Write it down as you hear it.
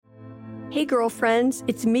Hey girlfriends,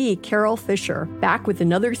 it's me, Carol Fisher, back with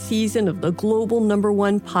another season of the global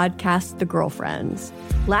 #1 podcast, The Girlfriends.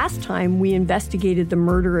 Last time, we investigated the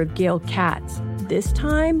murder of Gail Katz. This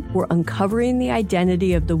time, we're uncovering the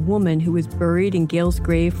identity of the woman who was buried in Gail's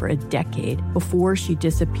grave for a decade before she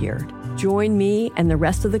disappeared. Join me and the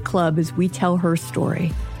rest of the club as we tell her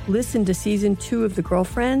story. Listen to Season 2 of The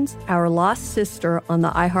Girlfriends, Our Lost Sister on the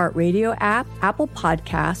iHeartRadio app, Apple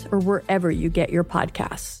Podcasts, or wherever you get your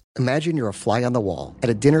podcasts. Imagine you're a fly on the wall at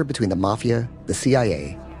a dinner between the Mafia, the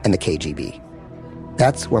CIA, and the KGB.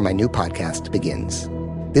 That's where my new podcast begins.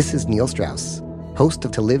 This is Neil Strauss, host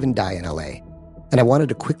of To Live and Die in LA, and I wanted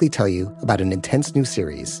to quickly tell you about an intense new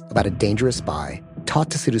series about a dangerous spy taught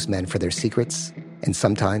to seduce men for their secrets and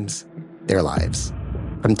sometimes their lives.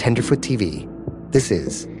 From Tenderfoot TV, this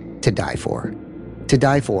is To Die For. To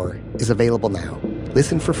Die For is available now.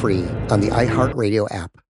 Listen for free on the iHeartRadio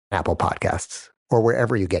app, Apple Podcasts, or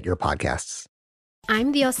wherever you get your podcasts.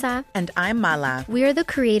 I'm Diosa. And I'm Mala. We are the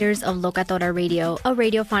creators of Locatora Radio, a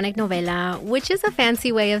radiophonic novela, which is a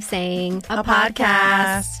fancy way of saying a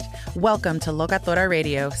podcast. Welcome to Locatora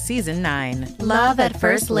Radio, Season 9. Love at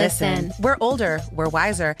First Listen. We're older, we're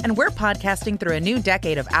wiser, and we're podcasting through a new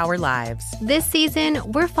decade of our lives. This season,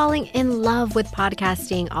 we're falling in love with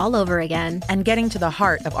podcasting all over again. And getting to the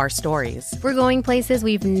heart of our stories. We're going places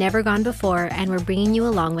we've never gone before, and we're bringing you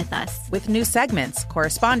along with us. With new segments,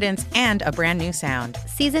 correspondence, and a brand new sound.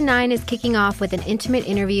 Season 9 is kicking off with an intimate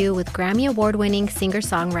interview with Grammy Award-winning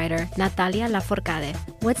singer-songwriter Natalia Lafourcade.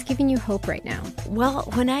 What's giving you hope right now? Well,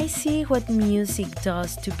 when I see what music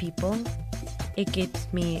does to people, it gives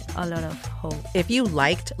me a lot of hope. If you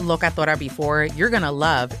liked Locatora before, you're going to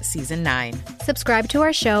love Season 9. Subscribe to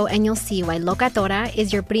our show and you'll see why Locatora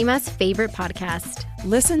is your prima's favorite podcast.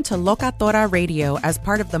 Listen to Locatora Radio as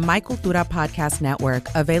part of the My Cultura Podcast Network,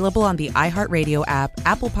 available on the iHeartRadio app,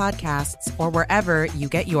 Apple Podcasts, or wherever you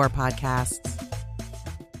get your podcasts.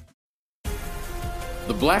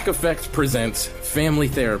 The Black Effect presents Family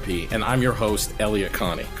Therapy, and I'm your host, Elliot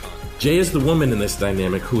Connie. Jay is the woman in this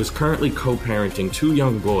dynamic who is currently co-parenting 2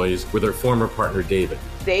 young boys with her former partner, David.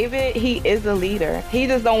 David, he is a leader. He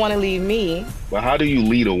just don't want to leave me. But how do you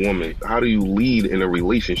lead a woman? How do you lead in a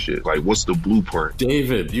relationship? Like, what's the blueprint?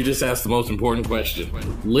 David, you just asked the most important question.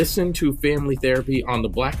 Listen to Family Therapy on the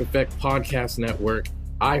Black Effect Podcast Network,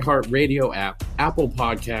 iHeartRadio app, Apple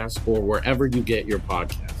Podcasts, or wherever you get your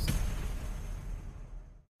podcasts.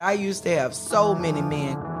 I used to have so many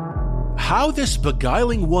men. How this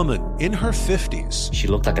beguiling woman in her 50s, she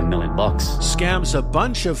looked like $1 million, scams a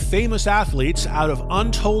bunch of famous athletes out of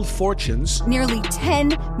untold fortunes. Nearly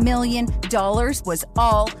 $10 million was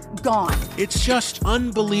all gone. It's just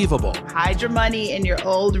unbelievable. Hide your money in your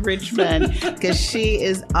old rich man, because she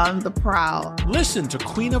is on the prowl. Listen to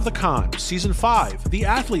Queen of the Con, Season 5, The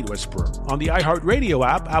Athlete Whisperer, on the iHeartRadio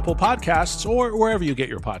app, Apple Podcasts, or wherever you get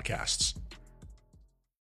your podcasts.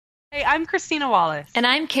 Hey, I'm Christina Wallace. And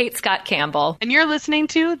I'm Kate Scott Campbell. And you're listening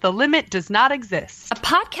to The Limit Does Not Exist, a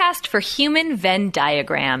podcast for human Venn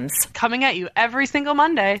diagrams. Coming at you every single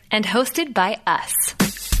Monday. And hosted by us.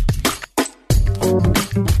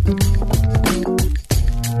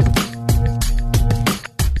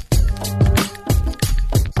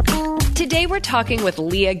 Today we're talking with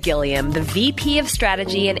Leah Gilliam, the VP of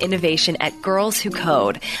Strategy and Innovation at Girls Who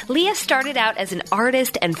Code. Leah started out as an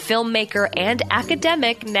artist and filmmaker and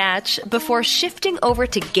academic natch before shifting over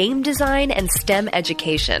to game design and STEM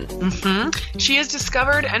education. She has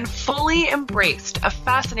discovered and fully embraced a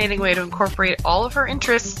fascinating way to incorporate all of her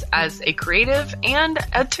interests as a creative and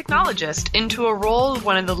a technologist into a role of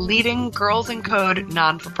one of the leading Girls in Code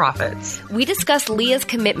non-for-profits. We discuss Leah's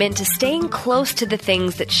commitment to staying close to the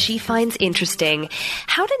things that she finds interesting,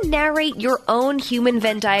 how to narrate your own human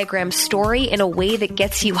Venn diagram story in a way that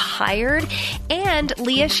gets you hired, and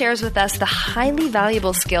Leah shares with us the highly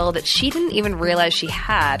valuable skill that she didn't even realize she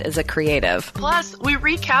had as a creative. Plus, we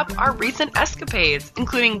recap our recent escapades,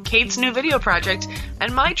 including Kate's new video project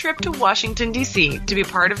and my trip to Washington, D.C. to be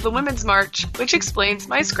part of the Women's March, which explains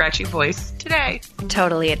my scratchy voice today.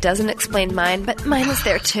 Totally. It doesn't explain mine, but mine is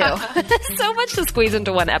there too. So much to squeeze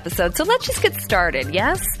into one episode, so let's just get started,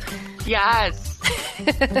 yes? Yes.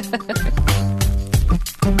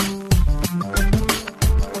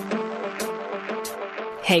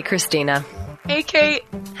 Hey, Christina. Hey, Kate.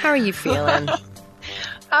 How are you feeling?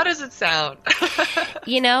 How does it sound?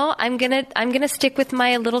 You know, I'm gonna stick with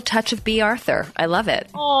my little touch of B. Arthur. I love it.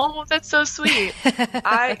 Oh, that's so sweet.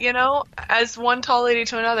 As one tall lady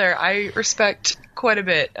to another, I respect quite a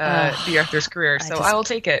bit B. Arthur's career, so I will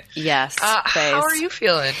take it. Yes. How are you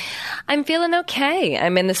feeling? I'm feeling okay.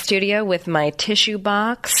 I'm in the studio with my tissue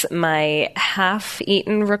box, my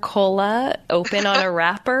half-eaten Ricola open on a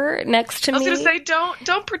wrapper next to me. I was going to say,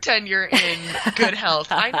 don't pretend you're in good health.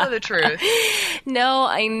 I know the truth. No,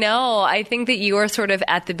 I know. I think that you are sort of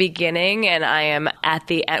at the beginning and I am at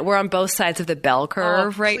the end. We're on both sides of the bell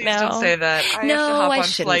curve right now. Please don't say that. I have to hop on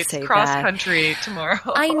flights cross-country tomorrow.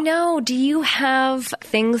 I know. Do you have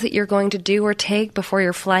things that you're going to do or take before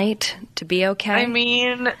your flight to be okay? I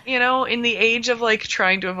mean, in the age of like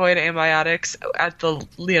trying to avoid antibiotics at the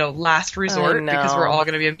last resort because we're all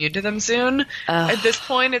going to be immune to them soon. At this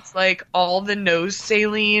point, it's like all the nose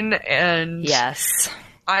saline and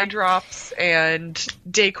eye drops and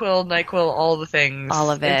Dayquil, NyQuil, all the things. All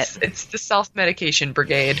of it. It's the self-medication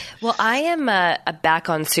brigade. Well, I am back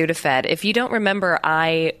on Sudafed. If you don't remember,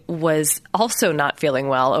 I was also not feeling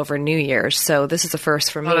well over New Year's, so this is the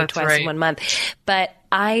first for me, twice in 1 month. But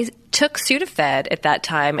I took Sudafed at that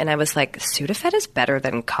time, and I was like, Sudafed is better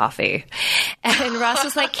than coffee. And Ross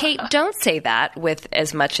was like, Kate, don't say that with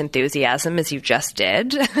as much enthusiasm as you just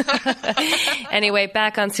did. Anyway,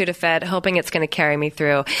 back on Sudafed, hoping it's going to carry me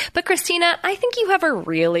through. But Christina, I think you have a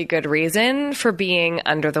really good reason for being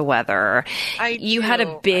under the weather. You had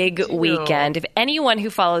a big weekend. If anyone who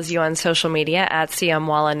follows you on social media at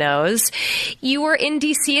CMWalla knows, you were in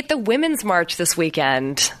D.C. at the Women's March this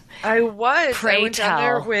weekend. I was. Pray I went down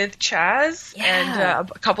there with Chaz and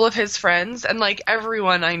a couple of his friends, and like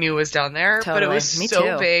everyone I knew was down there. Totally. But it was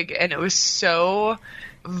so big and it was so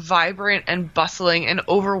vibrant and bustling and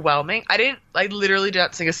overwhelming. I literally did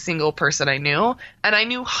not see a single person I knew, and I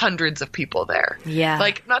knew hundreds of people there. Yeah.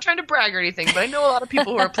 Like, not trying to brag or anything, but I know a lot of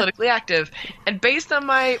people who are politically active, and based on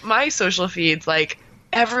my social feeds, like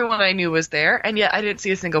everyone I knew was there, and yet I didn't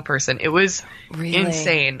see a single person. It was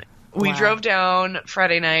insane. We drove down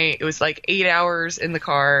Friday night. It was like 8 hours in the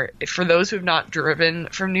car. For those who have not driven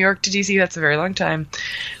from New York to DC, that's a very long time.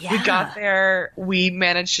 Yeah. We got there. We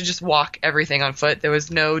managed to just walk everything on foot. There was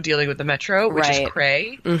no dealing with the metro, which is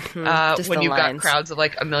cray when you've got crowds of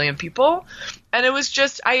like 1 million people. And it was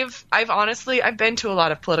just, I've been to a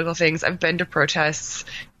lot of political things. I've been to protests.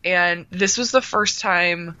 And this was the first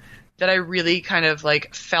time that I really kind of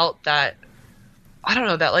like felt that, I don't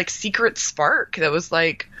know, that like secret spark that was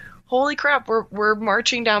like, holy crap, we're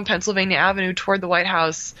marching down Pennsylvania Avenue toward the White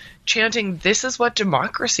House chanting, this is what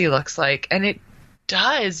democracy looks like. And it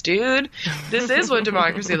does, dude. This is what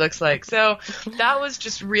democracy looks like. So that was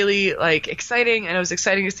just really like exciting. And it was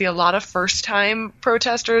exciting to see a lot of first time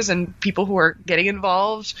protesters and people who are getting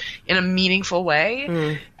involved in a meaningful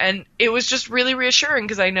way. And it was just really reassuring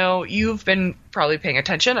because I know you've been probably paying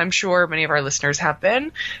attention. I'm sure many of our listeners have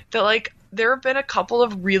been, that like there have been a couple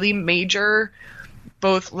of really major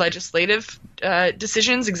both legislative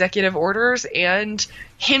decisions, executive orders, and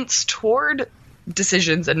hints toward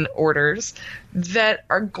decisions and orders that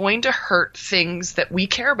are going to hurt things that we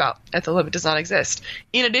care about at The Limit Does Not Exist.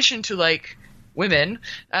 In addition to, like, women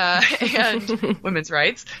and women's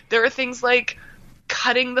rights, there are things like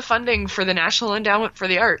cutting the funding for the National Endowment for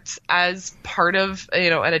the Arts as part of,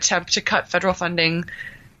 an attempt to cut federal funding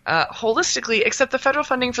holistically, except the federal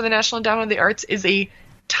funding for the National Endowment of the Arts is a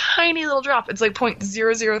tiny little drop. It's like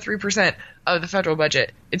 0.003% of the federal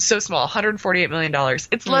budget. It's so small, $148 million.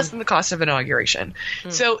 It's less than the cost of inauguration.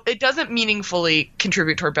 So it doesn't meaningfully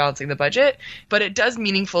contribute toward balancing the budget, but it does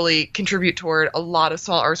meaningfully contribute toward a lot of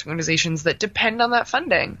small arts organizations that depend on that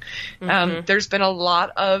funding. There's been a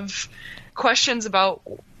lot of questions about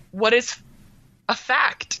what is a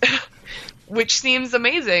fact, which seems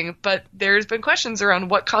amazing, but there's been questions around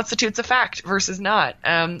what constitutes a fact versus not,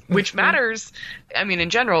 which matters, I mean, in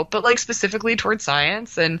general, but like specifically towards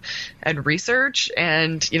science and research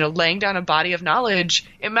and, laying down a body of knowledge.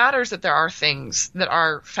 It matters that there are things that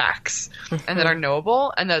are facts and that are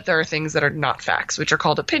knowable, and that there are things that are not facts, which are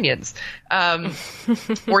called opinions, or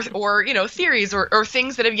theories or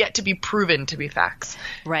things that have yet to be proven to be facts.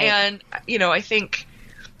 Right. And, I think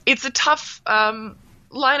it's a tough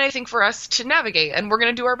line, I think, for us to navigate, and we're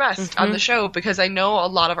going to do our best on the show, because I know a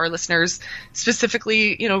lot of our listeners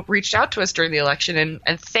specifically, reached out to us during the election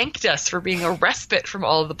and thanked us for being a respite from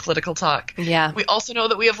all of the political talk. Yeah. We also know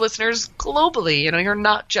that we have listeners globally. You're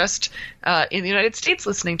not just in the United States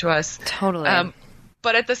listening to us. Totally.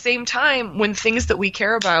 But at the same time, when things that we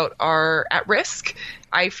care about are at risk,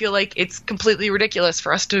 I feel like it's completely ridiculous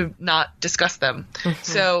for us to not discuss them.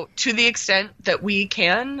 So to the extent that we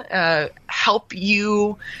can help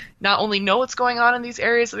you not only know what's going on in these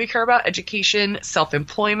areas that we care about, education,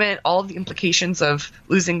 self-employment, all of the implications of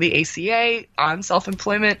losing the ACA on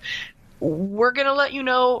self-employment, we're going to let you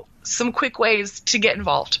know some quick ways to get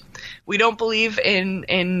involved. We don't believe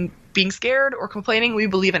in being scared or complaining. We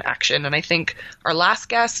believe in action. And I think our last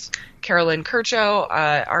guest, Carolyn Kirchow,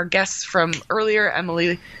 our guests from earlier,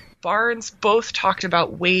 Emily Barnes, both talked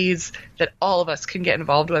about ways that all of us can get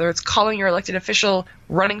involved, whether it's calling your elected official,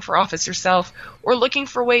 running for office yourself, or looking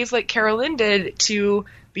for ways like Carolyn did to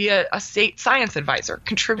be a state science advisor,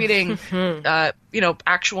 contributing,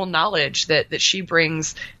 actual knowledge that she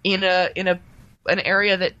brings in an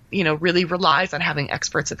area that, really relies on having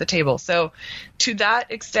experts at the table. So to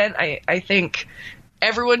that extent, I think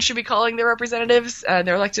everyone should be calling their representatives,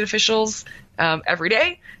 their elected officials, every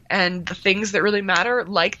day. And the things that really matter,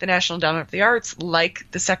 like the National Endowment for the Arts, like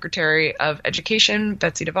the Secretary of Education,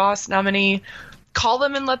 Betsy DeVos nominee, call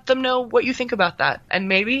them and let them know what you think about that. And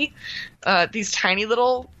maybe these tiny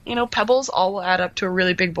little, pebbles all will add up to a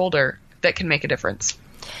really big boulder that can make a difference.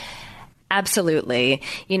 Absolutely.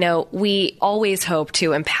 We always hope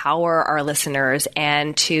to empower our listeners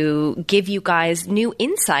and to give you guys new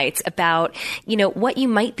insights about, what you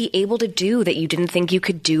might be able to do that you didn't think you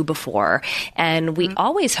could do before. And we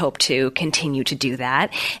always hope to continue to do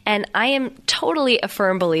that. And I am totally a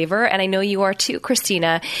firm believer, and I know you are too,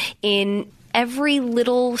 Christina, in every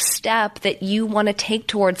little step that you want to take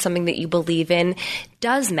towards something that you believe in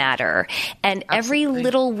does matter. And every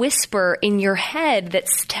little whisper in your head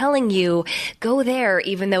that's telling you, go there,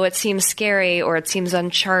 even though it seems scary or it seems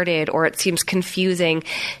uncharted or it seems confusing,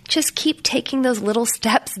 just keep taking those little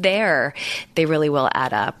steps there. They really will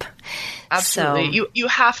add up. Absolutely. So, you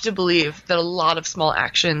have to believe that a lot of small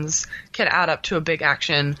actions can add up to a big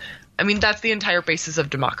action. I mean, that's the entire basis of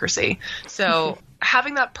democracy. So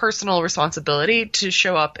having that personal responsibility to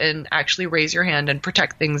show up and actually raise your hand and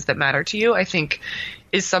protect things that matter to you, I think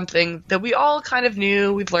is something that we all kind of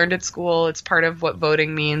knew. We've learned at school. It's part of what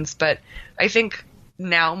voting means. But I think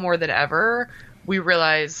now more than ever, we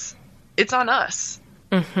realize it's on us.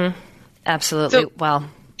 Mm-hmm. Absolutely. So,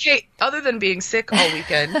 Kate, other than being sick all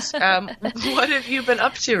weekend, what have you been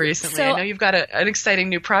up to recently? So, I know you've got an exciting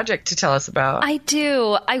new project to tell us about. I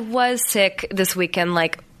do. I was sick this weekend,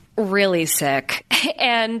 really sick.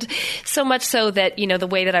 And so much so that, the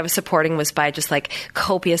way that I was supporting was by just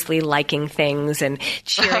copiously liking things and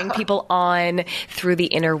cheering people on through the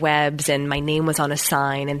interwebs, and my name was on a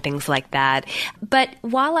sign and things like that. But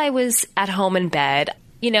while I was at home in bed,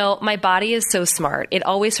 my body is so smart. It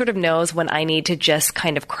always sort of knows when I need to just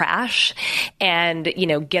kind of crash and,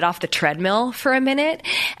 get off the treadmill for a minute.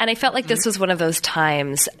 And I felt like this was one of those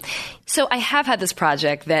times. So I have had this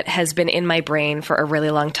project that has been in my brain for a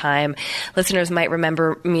really long time. Listeners might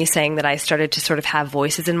remember me saying that I started to sort of have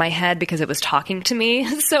voices in my head because it was talking to me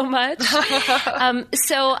so much.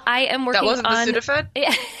 So I am working on... That wasn't the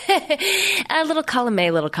Sudafed? A little column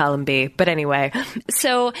A, little column B. But anyway,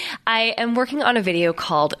 so I am working on a video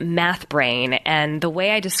called Math Brain. And the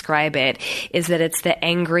way I describe it is that it's the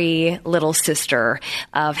angry little sister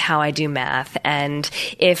of how I do math. And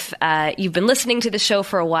if you've been listening to the show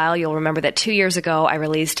for a while, you'll remember that 2 years ago, I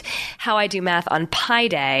released How I Do Math on Pi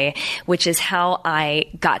Day, which is how I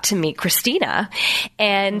got to meet Christina.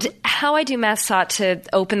 And How I Do Math sought to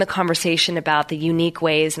open the conversation about the unique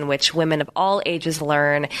ways in which women of all ages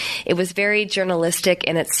learn. It was very journalistic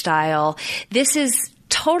in its style. This is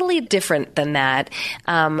totally different than that.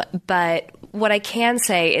 But what I can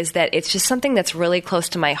say is that it's just something that's really close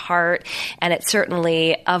to my heart, and it's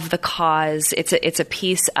certainly of the cause. It's a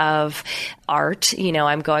piece of art.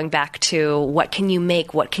 I'm going back to what can you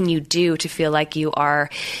make, what can you do to feel like you are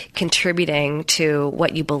contributing to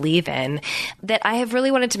what you believe in, that I have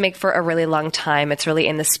really wanted to make for a really long time. It's really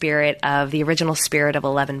in the spirit of the original spirit of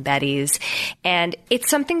 11 Bettys. And it's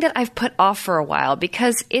something that I've put off for a while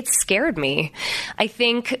because it scared me. I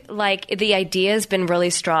think the idea has been really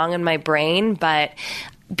strong in my brain, but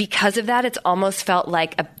because of that, it's almost felt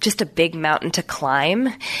like just a big mountain to climb.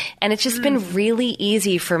 And it's just been really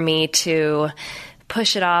easy for me to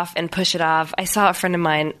push it off and push it off. I saw a friend of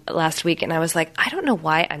mine last week and I was like, I don't know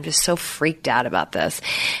why I'm just so freaked out about this.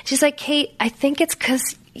 She's like, Kate, I think it's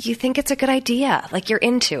because you think it's a good idea. You're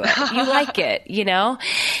into it. You like it,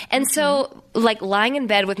 And so, lying in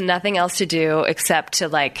bed with nothing else to do except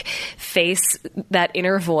to, face that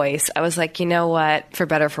inner voice, I was like, you know what? For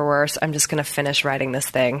better or for worse, I'm just going to finish writing this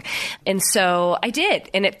thing. And so I did.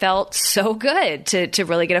 And it felt so good to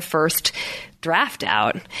really get a first draft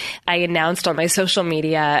out. I announced on my social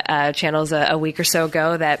media channels a week or so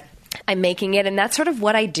ago that I'm making it. And that's sort of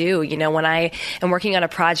what I do. When I am working on a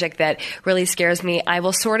project that really scares me, I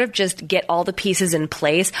will sort of just get all the pieces in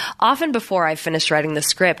place, often before I finish writing the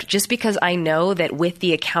script, just because I know that with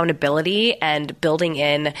the accountability and building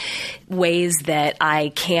in ways that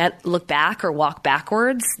I can't look back or walk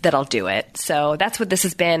backwards, that I'll do it. So that's what this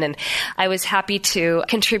has been. And I was happy to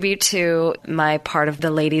contribute to my part of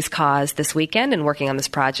the ladies' cause this weekend and working on this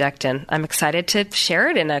project. And I'm excited to share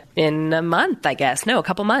it in a month, I guess. No, a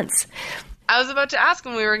couple months. I was about to ask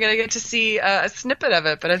when we were going to get to see a snippet of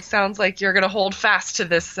it, but it sounds like you're going to hold fast to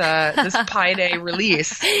this this Pi Day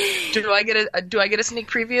release. Do I get a sneak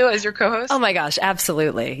preview as your co-host? Oh my gosh,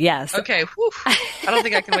 absolutely, yes. Okay, whew. I don't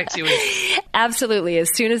think I can wait 2 weeks. Absolutely,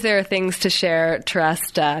 as soon as there are things to share,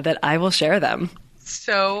 trust that I will share them.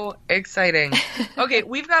 So exciting. Okay,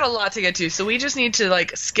 we've got a lot to get to, so we just need to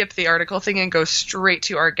skip the article thing and go straight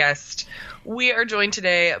to our guest. We are joined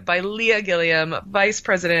today by Leah Gilliam, Vice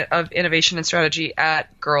President of Innovation and Strategy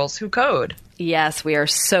at Girls Who Code. Yes, we are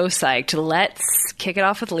so psyched. Let's kick it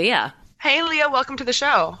off with Leah. Hey, Leah, welcome to the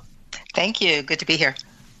show. Thank you. Good to be here.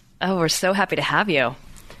 Oh, we're so happy to have you.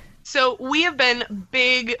 So we have been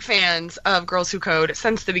big fans of Girls Who Code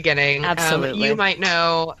since the beginning. Absolutely. You might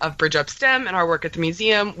know of Bridge Up STEM and our work at the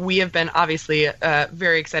museum. We have been obviously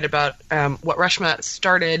very excited about what Reshma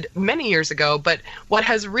started many years ago, but what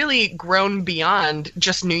has really grown beyond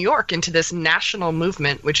just New York into this national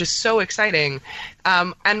movement, which is so exciting.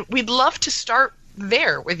 And we'd love to start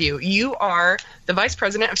there with you. You are the Vice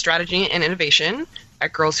President of Strategy and Innovation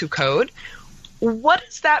at Girls Who Code. What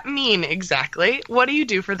does that mean exactly? What do you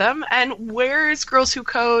do for them? And where is Girls Who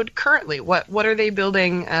Code currently? What are they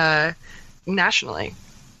building nationally?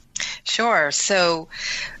 Sure. So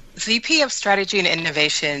VP of Strategy and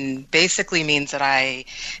Innovation basically means that I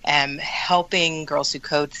am helping Girls Who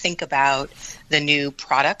Code think about the new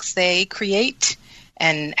products they create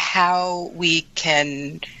and how we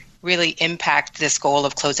can really impact this goal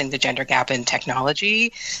of closing the gender gap in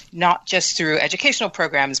technology, not just through educational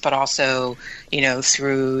programs, but also,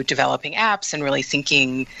 through developing apps and really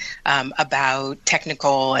thinking about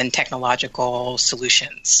technical and technological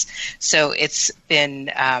solutions. So it's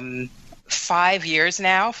been 5 years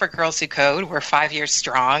now for Girls Who Code. We're 5 years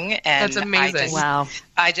strong. And that's amazing. Wow.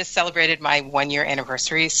 I just celebrated my 1 year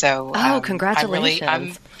anniversary. So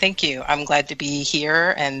congratulations. Thank you. I'm glad to be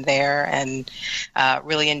here and there and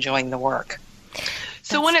really enjoying the work.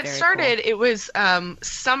 So when it started, It was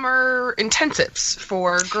summer intensives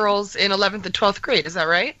for girls in 11th and 12th grade. Is that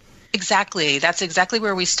right? Exactly. That's exactly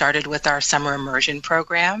where we started with our summer immersion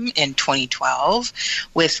program in 2012,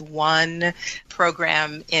 with one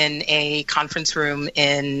program in a conference room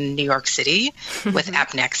in New York City with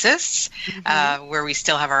AppNexus, where we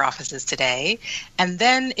still have our offices today. And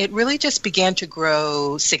then it really just began to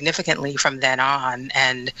grow significantly from then on.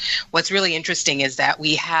 And what's really interesting is that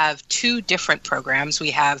we have two different programs.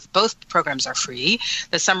 Both programs are free.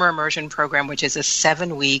 The summer immersion program, which is a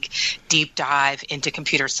 7-week deep dive into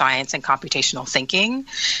computer science and computational thinking.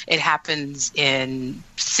 It happens in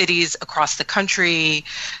cities across the country.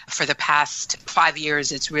 For the past 5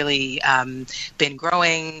 years, it's really been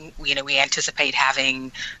growing. We anticipate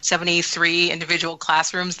having 73 individual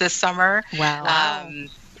classrooms this summer. Wow.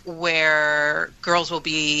 Where girls will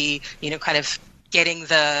be, kind of getting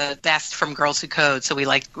the best from Girls Who Code. So we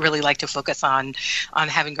really like to focus on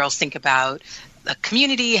having girls think about the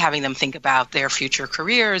community, having them think about their future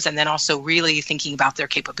careers, and then also really thinking about their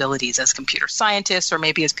capabilities as computer scientists or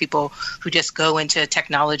maybe as people who just go into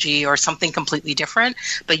technology or something completely different,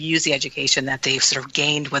 but use the education that they've sort of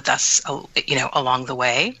gained with us, along the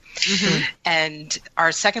way. Mm-hmm. And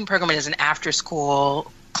our second program is an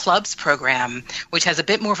after-school clubs program, which has a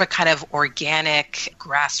bit more of a kind of organic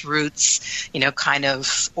grassroots, kind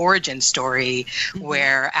of origin story,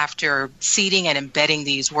 where after seeding and embedding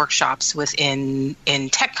these workshops in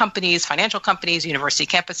tech companies, financial companies, university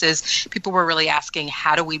campuses, people were really asking,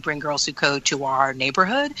 how do we bring Girls Who Code to our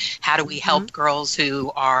neighborhood? How do we help girls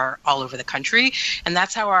who are all over the country? And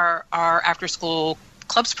that's how our after school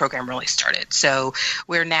clubs program really started. So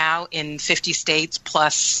we're now in 50 states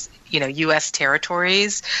plus U.S.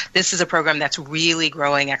 territories. This is a program that's really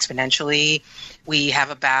growing exponentially. We have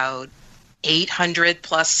about 800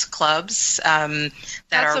 plus clubs that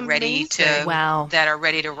are ready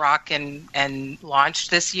to rock and launch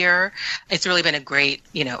this year. It's really been a great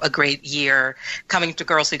year coming to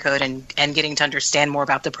Girls Who Code and getting to understand more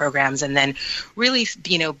about the programs, and then really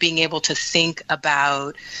being able to think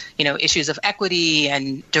about issues of equity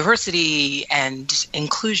and diversity and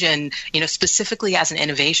inclusion specifically as an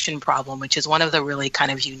innovation problem, which is one of the really kind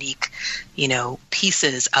of unique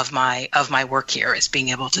pieces of my work here, is being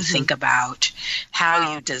able to think about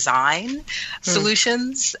how you design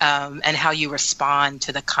solutions and how you respond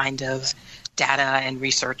to the kind of data and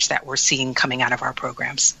research that we're seeing coming out of our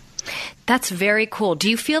programs. That's very cool. Do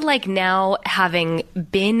you feel like now, having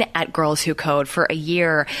been at Girls Who Code for a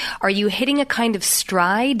year, are you hitting a kind of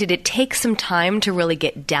stride? Did it take some time to really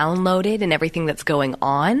get downloaded and everything that's going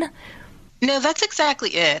on? No, that's exactly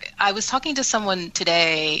it. I was talking to someone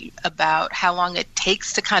today about how long it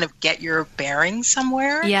takes to kind of get your bearings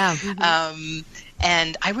somewhere. Yeah.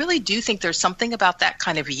 And I really do think there's something about that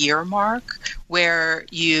kind of year mark where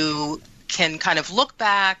you can kind of look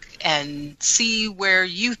back and see where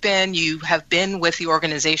you've been. You have been with the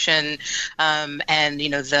organization and, you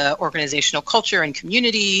know, the organizational culture and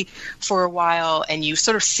community for a while, and you've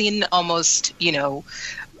sort of seen almost, you know,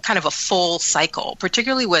 kind of a full cycle,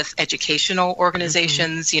 particularly with educational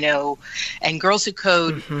organizations, you know, and Girls Who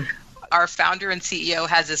Code. Our founder and CEO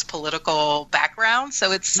has this political background,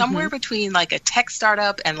 so it's somewhere between like a tech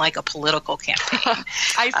startup and like a political campaign.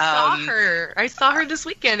 I saw her this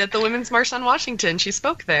weekend at the Women's March on Washington. She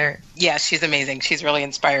spoke there. Yeah, she's amazing. She's really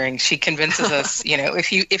inspiring. She convinces us, you know,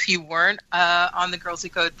 if you weren't on the Girls Who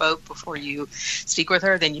Code boat before you speak with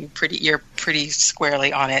her, then you're pretty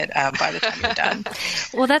squarely on it by the time you're done.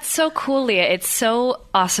 Well, that's so cool, Leah. It's so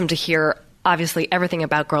awesome to hear, obviously, everything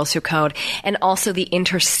about Girls Who Code and also the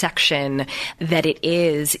intersection that it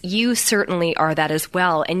is. You certainly are that as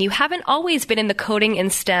well. And you haven't always been in the coding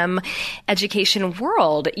and STEM education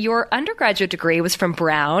world. Your undergraduate degree was from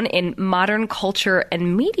Brown in modern culture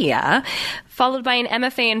and media, followed by an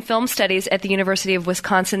MFA in film studies at the University of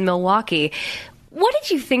Wisconsin-Milwaukee. What did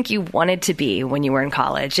you think you wanted to be when you were in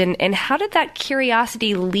college? And how did that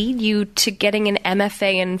curiosity lead you to getting an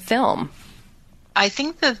MFA in film? I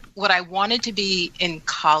think that what I wanted to be in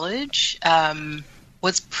college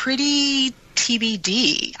was pretty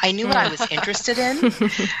TBD. I knew what I was interested in,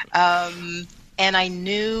 and I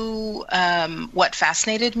knew what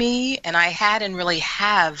fascinated me, and I had and really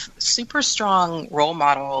have super strong role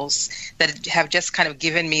models that have just kind of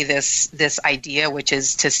given me this idea, which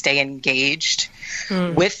is to stay engaged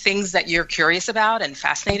with things that you're curious about and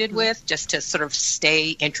fascinated with, just to sort of stay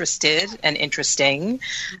interested and interesting,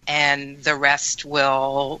 and the rest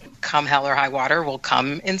will come hell or high water, will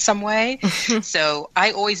come in some way. So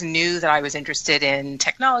I always knew that I was interested in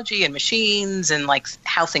technology and machines and like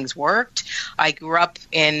how things worked. I grew up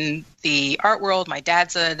in the art world. My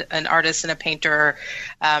dad's an artist and a painter,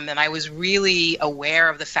 and I was really aware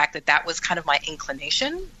of the fact that that was kind of my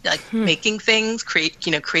inclination, like making things,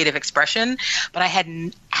 creative expression. But I had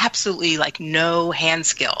absolutely like no hand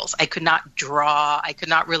skills. I could not draw. I could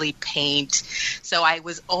not really paint. So I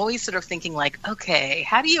was always sort of thinking like, okay,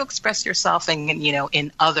 how do you express yourself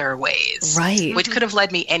in other ways? Right. Which could have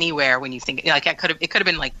led me anywhere when you think like it could have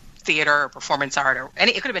been like theater or performance art or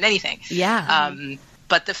it could have been anything. Yeah.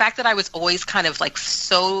 But the fact that I was always kind of like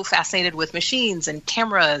so fascinated with machines and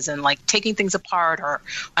cameras and like taking things apart or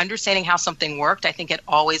understanding how something worked, I think it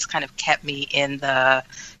always kind of kept me in the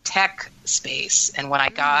tech space. And when I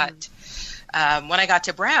got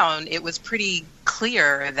to Brown, it was pretty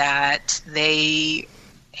clear that they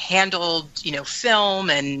handled, film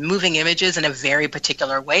and moving images in a very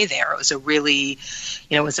particular way there. It was a really,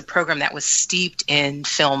 it was a program that was steeped in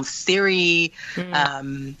film theory.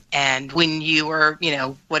 And when you were,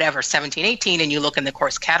 17, 18, and you look in the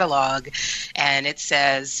course catalog and it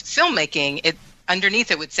says filmmaking,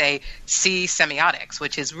 underneath it would say see semiotics,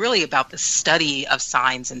 which is really about the study of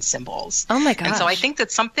signs and symbols. Oh my gosh. And so I think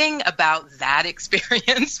that something about that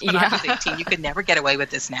experience when I was 18, you could never get away with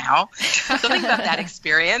this now. Something about that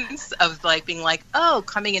experience of like being like, oh,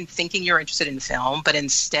 coming and thinking you're interested in film, but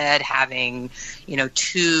instead having,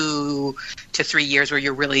 2 to 3 years where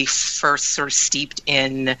you're really first sort of steeped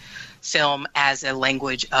in film as a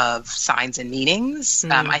language of signs and meanings.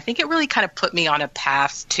 I think it really kind of put me on a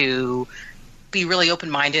path to be really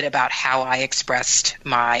open-minded about how I expressed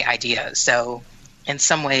my ideas. So in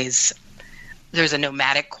some ways, there's a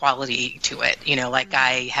nomadic quality to it. Like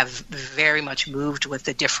I have very much moved with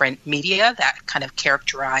the different media that kind of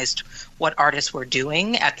characterized what artists were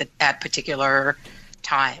doing at particular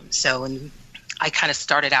time. So I kind of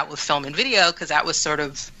started out with film and video because that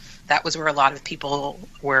was where a lot of people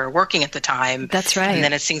were working at the time. That's right. And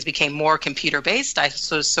then as things became more computer-based, I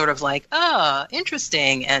was sort of like, oh,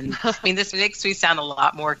 interesting. And I mean, this makes me sound a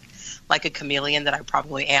lot more like a chameleon than I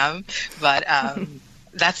probably am. But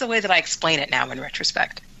that's the way that I explain it now in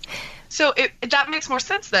retrospect. So that makes more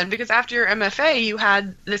sense then, because after your MFA, you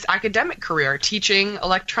had this academic career teaching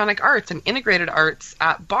electronic arts and integrated arts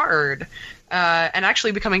at Bard, and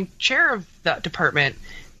actually becoming chair of that department.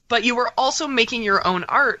 But you were also making your own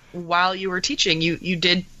art while you were teaching. You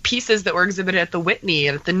did pieces that were exhibited at the Whitney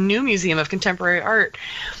and at the New Museum of Contemporary Art.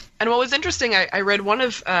 And what was interesting, I read one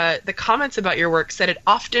of the comments about your work said it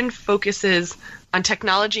often focuses on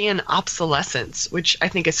technology and obsolescence, which I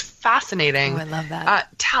think is fascinating. Oh, I love that.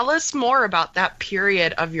 Tell us more about that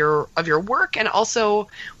period of your work, and also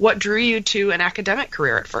what drew you to an academic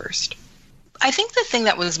career at first. I think the thing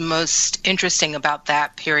that was most interesting about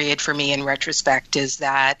that period for me in retrospect is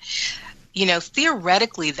that,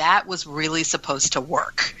 theoretically that was really supposed to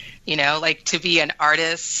work. Like to be an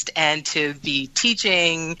artist and to be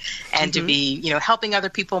teaching and to be, helping other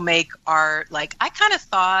people make art. Like I kind of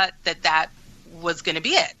thought that was going to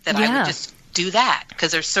be it, that I would just do that,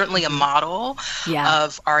 because there's certainly a model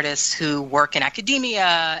of artists who work in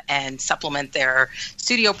academia and supplement their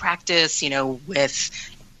studio practice, with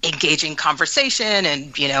engaging conversation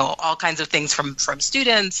and, all kinds of things from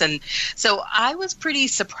students. And so I was pretty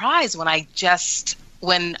surprised when I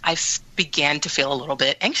began to feel a little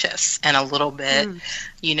bit anxious and a little bit,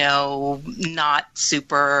 not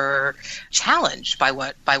super challenged by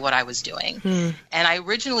what I was doing. And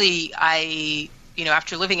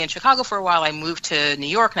after living in Chicago for a while, I moved to New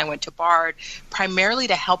York and I went to Bard primarily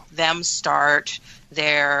to help them start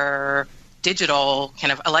their digital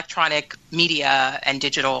kind of electronic media and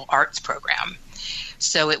digital arts program.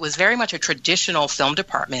 So it was very much a traditional film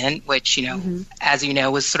department, which, as you know,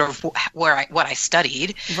 was sort of what I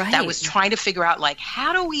studied. Right. That was trying to figure out, like,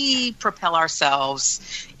 how do we propel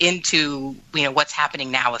ourselves into, what's happening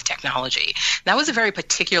now with technology? That was a very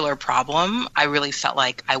particular problem. I really felt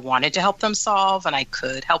like I wanted to help them solve, and I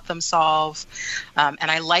could help them solve. And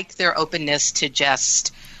I liked their openness to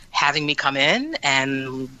just having me come in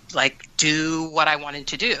and do what I wanted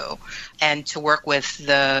to do, and to work with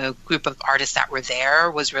the group of artists that were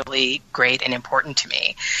there was really great and important to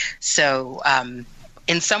me. So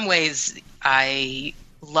in some ways I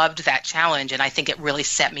loved that challenge, and I think it really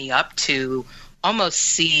set me up to almost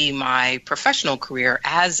see my professional career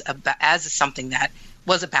as something that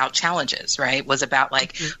was about challenges, right? Was about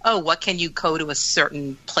what can you go to a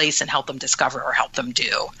certain place and help them discover or help them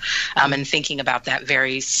do? And thinking about that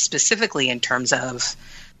very specifically in terms of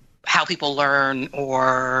how people learn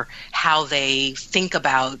or how they think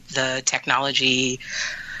about the technology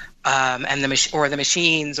and the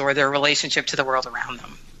machines or their relationship to the world around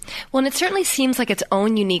them. Well, and it certainly seems like its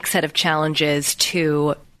own unique set of challenges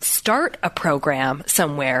to start a program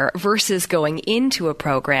somewhere versus going into a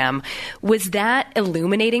program. Was that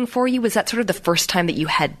illuminating for you? Was that sort of the first time that you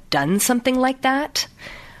had done something like that?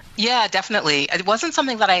 Yeah, definitely. It wasn't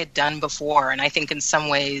something that I had done before. And I think in some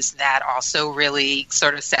ways that also really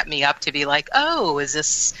sort of set me up to be like, oh, is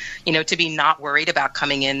this, to be not worried about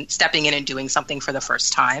stepping in and doing something for the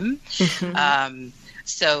first time.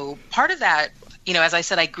 So part of that, as I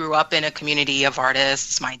said, I grew up in a community of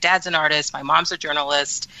artists. My dad's an artist. My mom's a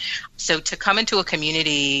journalist. So to come into a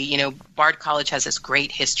community, Bard College has this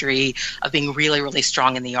great history of being really, really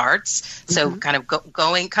strong in the arts. So kind of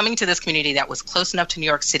coming to this community that was close enough to New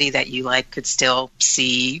York City that you could still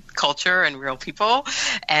see culture and real people,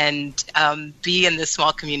 and be in this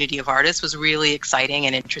small community of artists was really exciting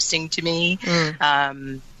and interesting to me.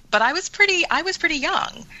 But I was pretty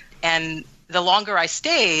young, and the longer I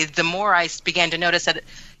stayed, the more I began to notice that,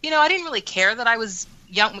 I didn't really care that I was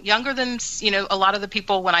younger than, a lot of the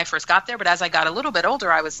people when I first got there. But as I got a little bit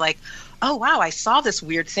older, I was like, oh, wow, I saw this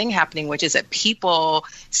weird thing happening, which is that people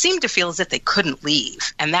seemed to feel as if they couldn't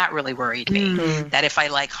leave. And that really worried me, that if I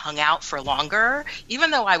hung out for longer,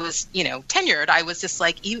 even though I was, tenured, I was just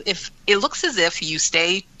like, if it looks as if you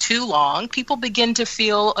stay too long, people begin to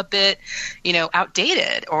feel a bit,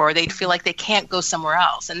 outdated, or they'd feel like they can't go somewhere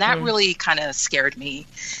else. And that really kind of scared me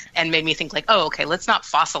and made me think oh, okay, let's not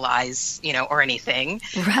fossilize, or anything.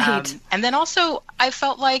 Right. And then also I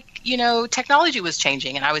felt like, technology was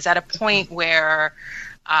changing, and I was at a point where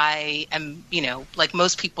I am, like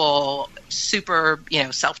most people, super,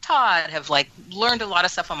 self-taught, have learned a lot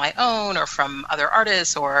of stuff on my own or from other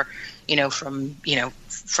artists or, from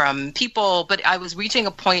people. But I was reaching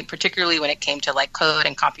a point, particularly when it came to code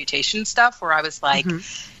and computation stuff, where I was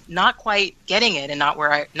not quite getting it and not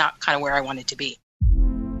kind of where I wanted to be.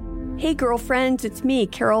 Hey, girlfriends, it's me,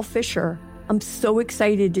 Carol Fisher. I'm so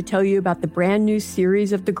excited to tell you about the brand new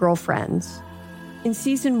series of The Girlfriends. In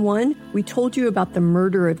Season 1, we told you about the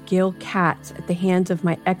murder of Gail Katz at the hands of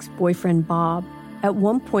my ex-boyfriend, Bob. At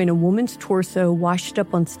one point, a woman's torso washed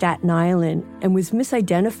up on Staten Island and was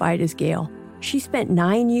misidentified as Gail. She spent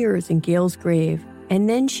 9 years in Gail's grave, and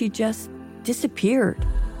then she just disappeared.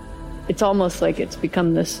 It's almost like it's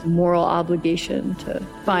become this moral obligation to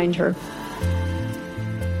find her.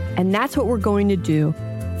 And that's what we're going to do.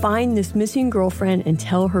 Find this missing girlfriend and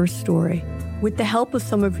tell her story. With the help of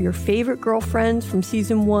some of your favorite girlfriends from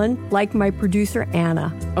Season 1, like my producer,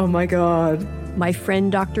 Anna. Oh my God. My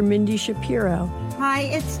friend, Dr. Mindy Shapiro. Hi,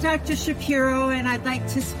 it's Dr. Shapiro, and I'd like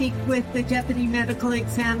to speak with the Deputy Medical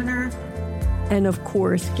Examiner. And of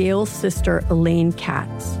course, Gail's sister, Elaine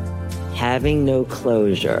Katz. Having no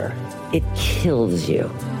closure, it kills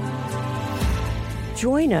you.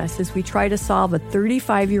 Join us as we try to solve a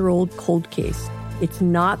 35-year-old cold case. It's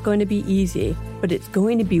not going to be easy, but it's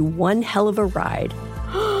going to be one hell of a ride.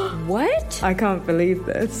 What? I can't believe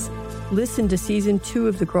this. Listen to Season 2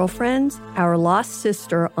 of The Girlfriends, Our Lost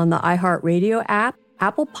Sister on the iHeartRadio app,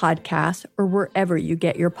 Apple Podcasts, or wherever you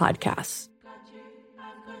get your podcasts.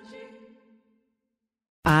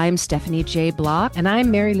 I'm Stephanie J. Block. And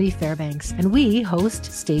I'm Mary Lee Fairbanks. And we host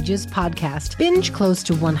Stages Podcast. Binge close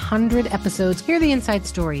to 100 episodes. Hear the inside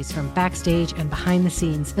stories from backstage and behind the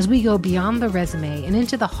scenes as we go beyond the resume and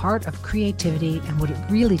into the heart of creativity and what it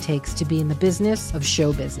really takes to be in the business of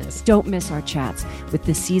show business. Don't miss our chats with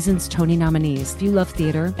this season's Tony nominees. If you love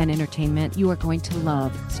theater and entertainment, you are going to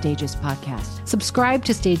love Stages Podcast. Subscribe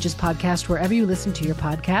to Stages Podcast wherever you listen to your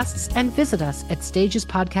podcasts and visit us at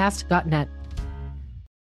stagespodcast.net.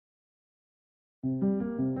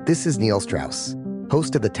 This is Neil Strauss,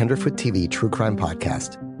 host of the Tenderfoot TV true crime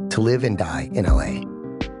podcast, To Live and Die in LA.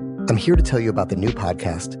 I'm here to tell you about the new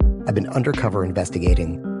podcast I've been undercover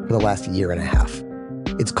investigating for the last year and a half.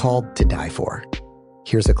 It's called To Die For.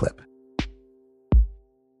 Here's a clip.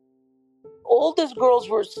 All these girls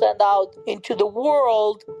were sent out into the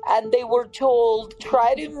world and they were told,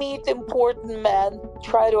 try to meet important men,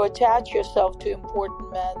 try to attach yourself to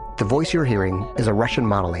important men. The voice you're hearing is a Russian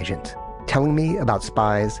model agent telling me about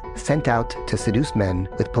spies sent out to seduce men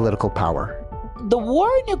with political power. The war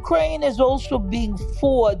in Ukraine is also being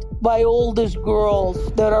fought by all these girls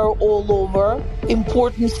that are all over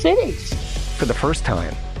important cities. For the first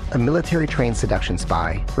time, a military-trained seduction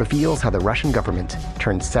spy reveals how the Russian government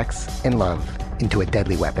turned sex and love into a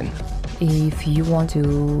deadly weapon. If you want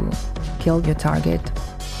to kill your target,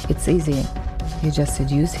 it's easy. You just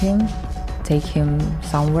seduce him, take him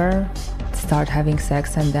somewhere, start having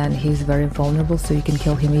sex, and then he's very vulnerable, so you can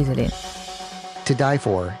kill him easily. To Die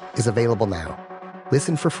For is available now.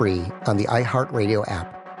 Listen for free on the iHeartRadio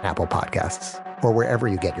app, Apple Podcasts, or wherever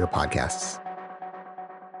you get your podcasts.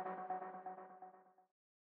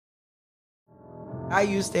 I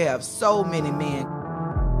used to have so many men.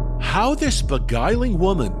 How this beguiling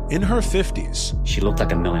woman in her 50s, she looked like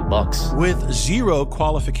 $1 million, with zero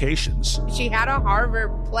qualifications, she had a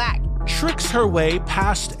Harvard plaque, tricks her way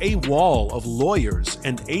past a wall of lawyers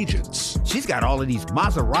and agents. She's got all of these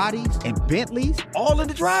Maseratis and Bentleys all in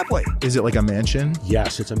the driveway. Is it like a mansion?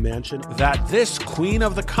 Yes, it's a mansion that this queen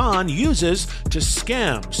of the con uses to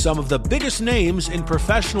scam some of the biggest names in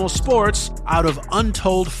professional sports out of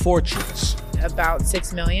untold fortunes. About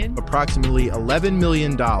 $6 million. Approximately $11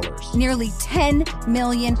 million. Nearly $10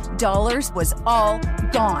 million was all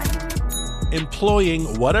gone. Employing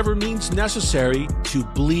whatever means necessary to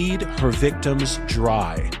bleed her victims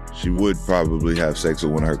dry. She would probably have sex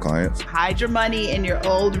with one of her clients. Hide your money in your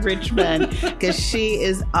old rich men, because she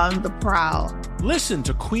is on the prowl. Listen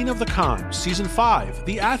to Queen of the Con, Season 5,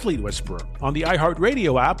 The Athlete Whisperer, on the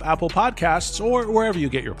iHeartRadio app, Apple Podcasts, or wherever you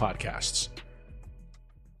get your podcasts.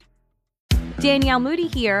 Danielle Moody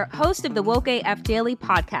here, host of the Woke AF Daily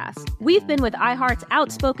podcast. We've been with iHeart's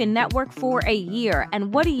Outspoken Network for a year,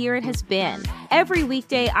 and what a year it has been. Every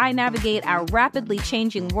weekday, I navigate our rapidly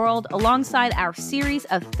changing world alongside our series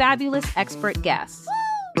of fabulous expert guests.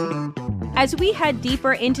 As we head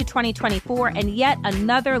deeper into 2024 and yet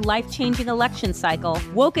another life-changing election cycle,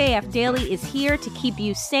 Woke AF Daily is here to keep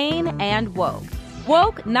you sane and woke.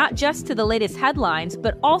 Woke not just to the latest headlines,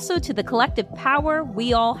 but also to the collective power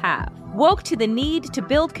we all have. Woke to the need to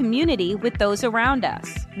build community with those around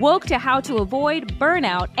us. Woke to how to avoid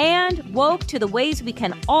burnout, and woke to the ways we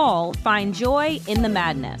can all find joy in the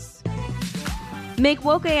madness. Make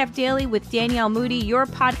Woke AF Daily with Danielle Moody your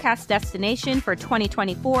podcast destination for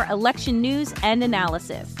 2024 election news and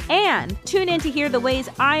analysis. And tune in to hear the ways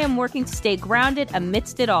I am working to stay grounded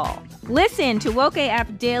amidst it all. Listen to Woke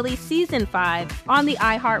AF Daily Season 5 on the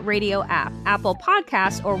iHeartRadio app, Apple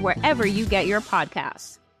Podcasts, or wherever you get your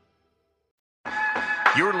podcasts.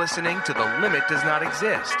 You're listening to The Limit Does Not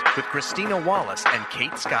Exist with Christina Wallace and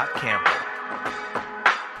Kate Scott Campbell.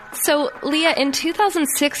 So, Leah, in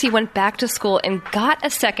 2006, you went back to school and got a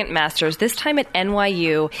second master's, this time at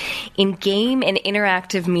NYU, in game and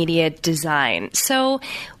interactive media design. So,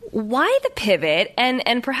 why the pivot?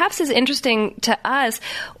 And perhaps as interesting to us,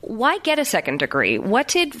 why get a second degree? What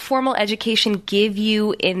did formal education give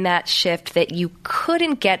you in that shift that you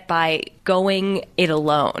couldn't get by going it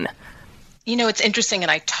alone? It's interesting,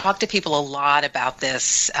 and I talk to people a lot about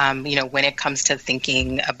this, when it comes to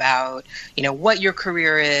thinking about, what your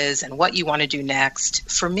career is and what you want to do next.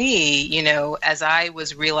 For me, as I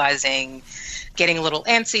was realizing, getting a little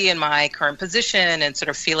antsy in my current position and sort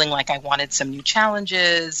of feeling like I wanted some new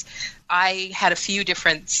challenges, I had a few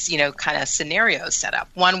different, kind of scenarios set up.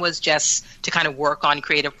 One was just to kind of work on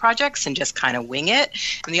creative projects and just kind of wing it.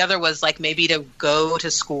 And the other was like maybe to go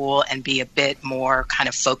to school and be a bit more kind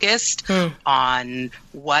of focused on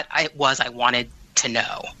what I wanted to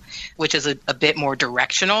know, which is a bit more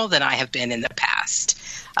directional than I have been in the past.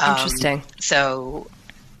 Interesting.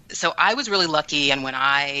 So I was really lucky, and when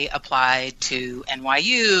I applied to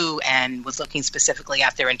NYU and was looking specifically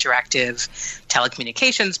at their interactive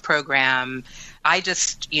telecommunications program, I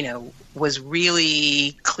just, was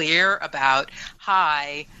really clear about,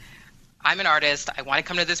 hi, I'm an artist. I want to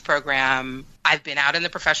come to this program. I've been out in the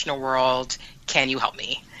professional world. Can you help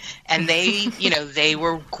me? And they, they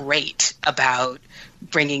were great about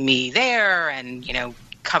bringing me there and,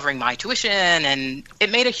 covering my tuition, and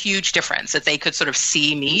it made a huge difference that they could sort of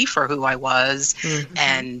see me for who I was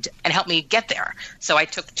and help me get there. So I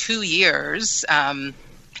took 2 years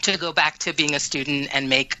to go back to being a student and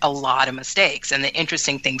make a lot of mistakes. And the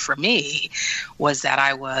interesting thing for me was that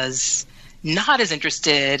I was not as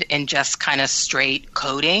interested in just kind of straight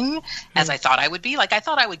coding as I thought I would be. Like I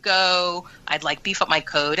thought I would go, I'd like beef up my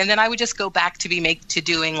code, and then I would just go back to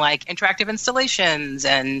doing like interactive installations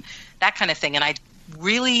and that kind of thing. And I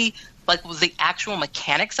really was the actual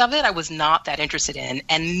mechanics of it, I was not that interested in,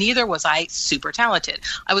 and neither was I super talented.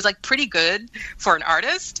 I was like pretty good for an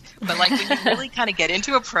artist, but like when you really kind of get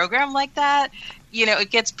into a program like that, it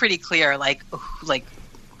gets pretty clear like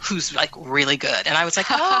who's like really good. And I was like,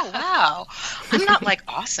 oh wow, I'm not like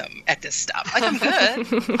awesome at this stuff. Like I'm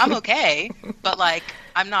good, I'm okay, but like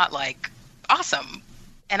I'm not like awesome.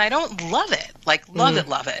 And I don't love it,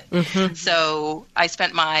 love it. Mm-hmm. So I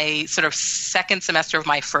spent my sort of second semester of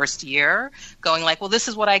my first year going like, well, this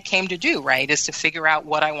is what I came to do, right? Is to figure out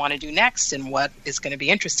what I want to do next and what is going to be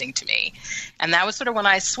interesting to me. And that was sort of when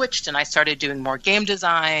I switched and I started doing more game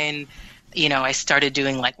design. I started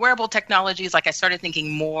doing like wearable technologies. Like I started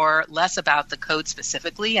thinking less about the code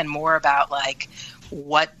specifically and more about like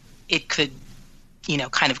what it could,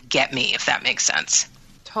 kind of get me, if that makes sense.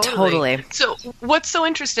 Totally. So what's so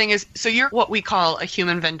interesting is, so you're what we call a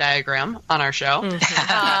human Venn diagram on our show,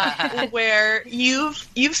 where you've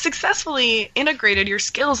successfully integrated your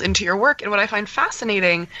skills into your work. And what I find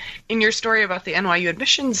fascinating in your story about the NYU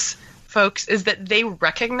admissions folks is that they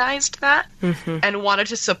recognized that and wanted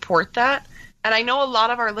to support that. And I know a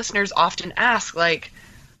lot of our listeners often ask, like,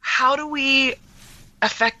 how do we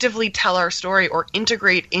effectively tell our story or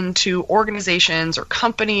integrate into organizations or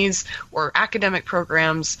companies or academic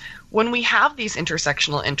programs when we have these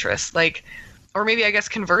intersectional interests? Like, or maybe I guess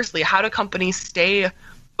conversely, how do companies stay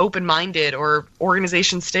open-minded or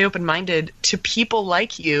organizations stay open-minded to people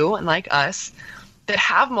like you and like us that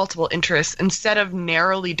have multiple interests instead of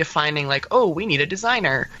narrowly defining like, oh, we need a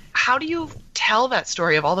designer? How do you tell that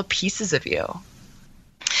story of all the pieces of you?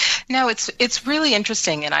 No, it's really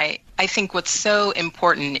interesting. And I think what's so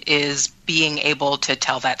important is being able to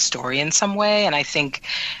tell that story in some way. And I think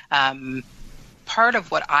part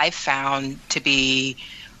of what I found to be,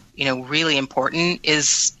 really important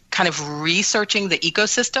is kind of researching the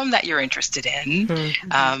ecosystem that you're interested in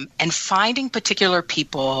and finding particular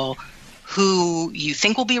people who you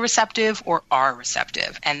think will be receptive or are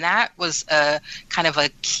receptive. And that was a kind of a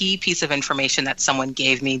key piece of information that someone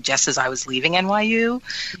gave me just as I was leaving NYU.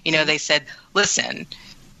 They said, listen,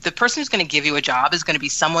 the person who's going to give you a job is going to be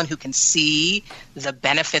someone who can see the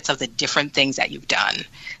benefits of the different things that you've done.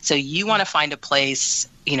 So you want to find a place,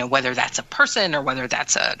 whether that's a person or whether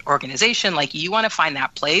that's an organization, like you want to find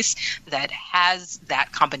that place that has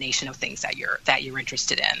that combination of things that you're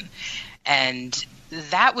interested in. And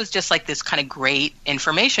that was just like this kind of great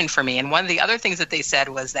information for me. And one of the other things that they said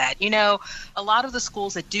was that, a lot of the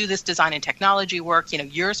schools that do this design and technology work,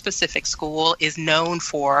 your specific school is known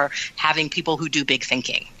for having people who do big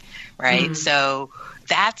thinking, right? So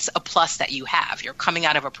that's a plus that you have. You're coming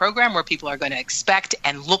out of a program where people are going to expect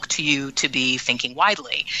and look to you to be thinking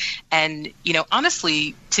widely. And,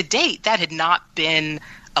 honestly, to date, that had not been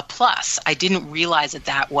a plus. I didn't realize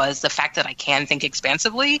that was the fact that I can think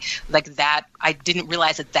expansively, like that. I didn't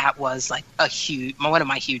realize that was like one of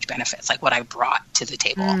my huge benefits, like what I brought to the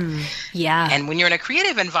table. Yeah. And when you're in a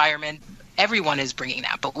creative environment, everyone is bringing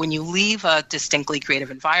that. But when you leave a distinctly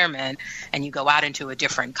creative environment and you go out into a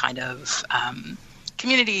different kind of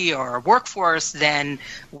community or workforce, then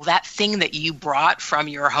that thing that you brought from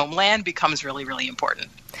your homeland becomes really, really important.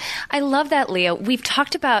 I love that, Leah. We've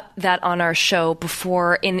talked about that on our show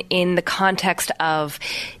before in the context of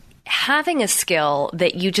having a skill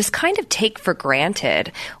that you just kind of take for granted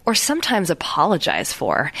or sometimes apologize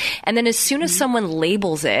for. And then as soon as someone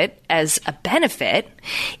labels it as a benefit,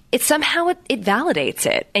 it somehow it validates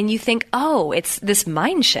it. And you think, oh, it's this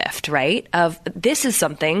mind shift, right? Of this is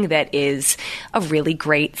something that is a really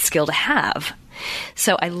great skill to have.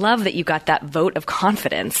 So I love that you got that vote of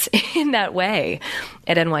confidence in that way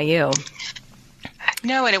at NYU.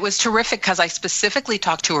 No, and it was terrific because I specifically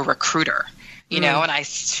talked to a recruiter. And I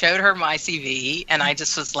showed her my CV and I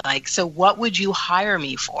just was like, so what would you hire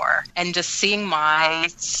me for? And just seeing my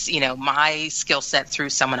skill set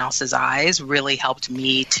through someone else's eyes really helped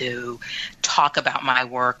me to talk about my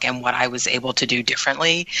work and what I was able to do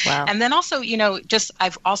differently. Wow. And then also,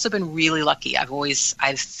 I've also been really lucky.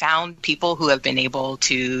 I've found people who have been able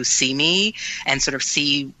to see me and sort of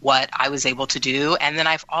see what I was able to do. And then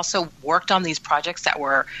I've also worked on these projects that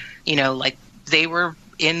were, they were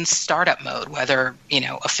in startup mode, whether,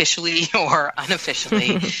 officially or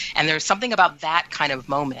unofficially. And there's something about that kind of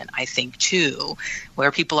moment, I think, too,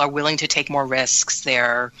 where people are willing to take more risks.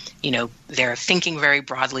 They're thinking very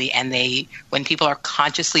broadly. And when people are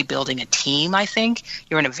consciously building a team, I think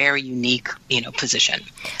you're in a very unique, position.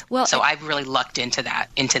 Well, so I've really lucked into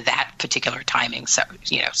that particular timing. So,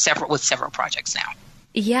 several projects now.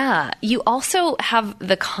 Yeah. You also have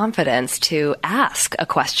the confidence to ask a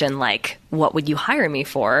question like, what would you hire me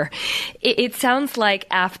for? It sounds like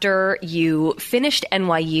after you finished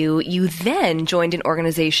NYU, you then joined an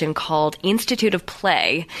organization called Institute of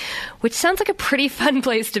Play, which sounds like a pretty fun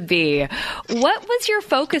place to be. What was your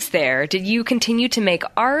focus there? Did you continue to make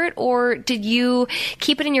art, or did you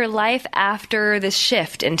keep it in your life after this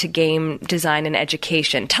shift into game design and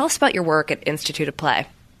education? Tell us about your work at Institute of Play.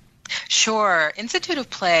 Sure. Institute of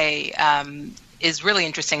Play is really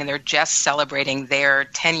interesting, and they're just celebrating their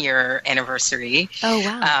 10-year anniversary. Oh,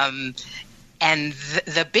 wow. And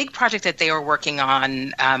the big project that they were working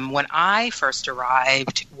on when I first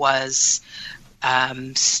arrived was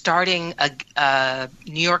starting a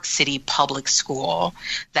New York City public school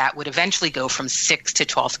that would eventually go from 6th to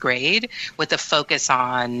 12th grade with a focus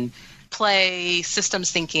on play,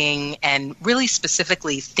 systems thinking, and really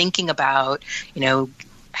specifically thinking about,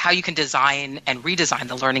 how you can design and redesign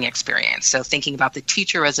the learning experience. So thinking about the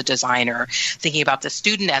teacher as a designer, thinking about the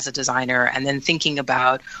student as a designer, and then thinking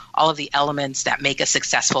about all of the elements that make a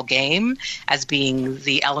successful game as being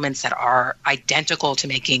the elements that are identical to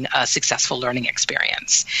making a successful learning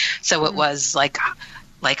experience. So it was like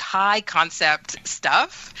high concept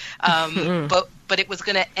stuff, but it was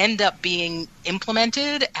going to end up being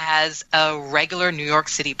implemented as a regular New York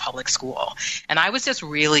City public school. And I was just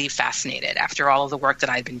really fascinated after all of the work that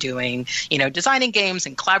I'd been doing, designing games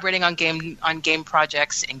and collaborating on game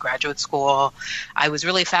projects in graduate school. I was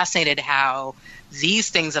really fascinated how these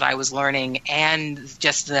things that I was learning and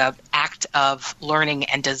just the act of learning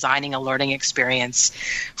and designing a learning experience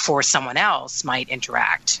for someone else might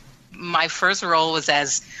interact. My first role was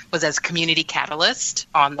as community catalyst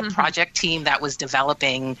on the project team that was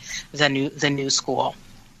developing the new school.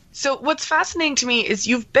 So what's fascinating to me is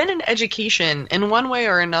you've been in education in one way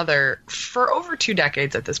or another for over 2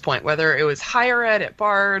 decades at this point, whether it was higher ed at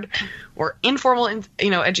Bard or informal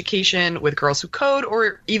education with Girls Who Code,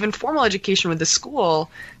 or even formal education with the school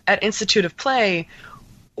at Institute of Play.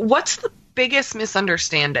 What's the biggest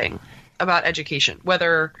misunderstanding about education,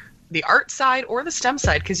 whether the art side or the STEM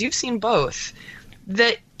side, because you've seen both,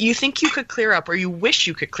 that you think you could clear up or you wish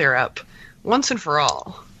you could clear up once and for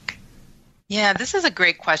all? Yeah, this is a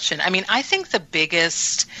great question. I mean, I think the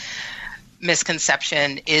biggest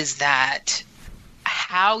misconception is that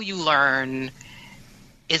how you learn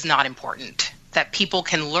is not important, that people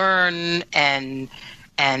can learn and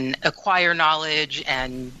acquire knowledge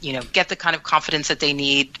and, get the kind of confidence that they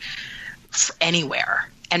need anywhere.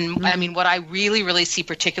 And I mean, what I really, really see,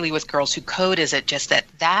 particularly with Girls Who Code, is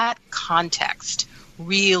that context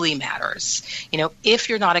really matters. If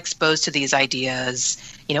you're not exposed to these ideas,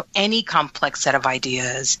 any complex set of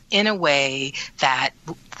ideas in a way that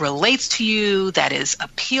relates to you, that is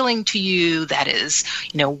appealing to you, that is,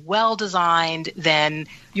 well designed, then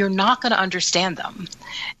you're not going to understand them.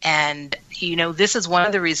 And, this is one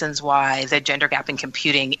of the reasons why the gender gap in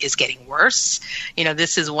computing is getting worse.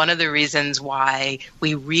 This is one of the reasons why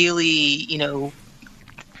we really,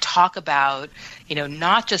 talk about,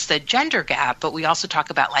 not just the gender gap, but we also talk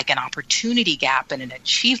about like an opportunity gap and an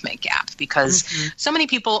achievement gap, because so many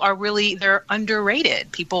people are really, they're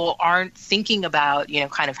underrated. People aren't thinking about,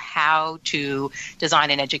 kind of how to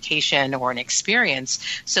design an education or an experience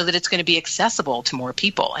so that it's going to be accessible to more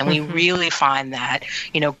people. And we really find that,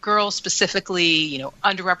 girls specifically,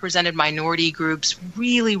 underrepresented minority groups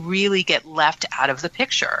really, really get left out of the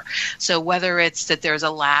picture. So whether it's that there's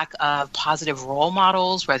a lack of positive role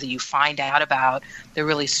models, whether you find out about the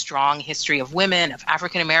really strong history of women, of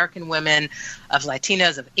African American women, of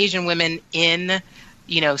Latinas, of Asian women in,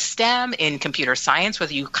 STEM, in computer science,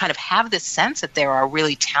 whether you kind of have this sense that there are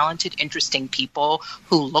really talented, interesting people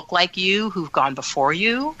who look like you, who've gone before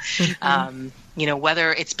you,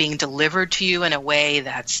 whether it's being delivered to you in a way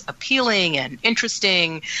that's appealing and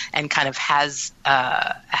interesting and kind of has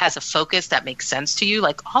a focus that makes sense to you.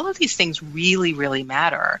 Like, all of these things really, really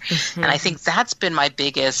matter. And I think that's been my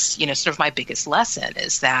biggest, sort of my biggest lesson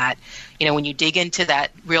is that, when you dig into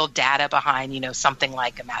that real data behind, something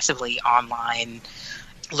like a massively online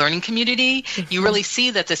learning community, you really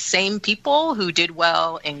see that the same people who did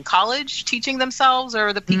well in college teaching themselves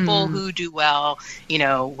are the people who do well,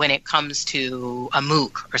 when it comes to a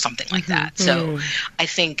MOOC or something like that. So I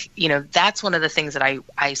think, that's one of the things that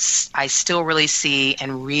I still really see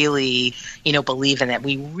and really, believe in, that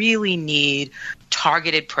we really need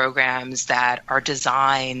targeted programs that are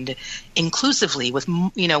designed inclusively with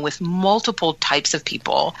multiple types of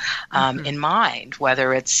people in mind,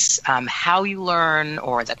 whether it's how you learn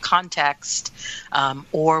or the context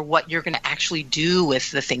or what you're going to actually do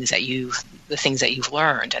with the things that you've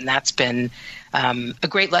learned. And that's been a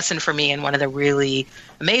great lesson for me, and one of the really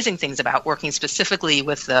amazing things about working specifically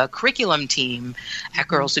with the curriculum team at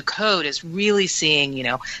Girls Who Code is really seeing,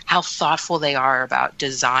 how thoughtful they are about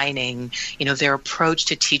designing, their approach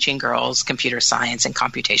to teaching girls computer science and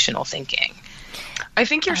computational thinking. I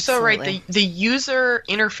think you're so right. The user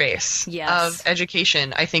interface of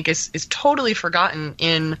education, I think, is totally forgotten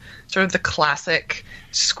in sort of the classic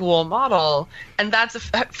school model. And that's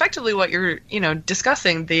effectively what you're,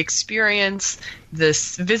 discussing, the experience,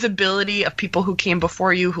 this visibility of people who came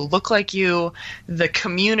before you, who look like you, the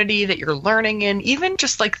community that you're learning in, even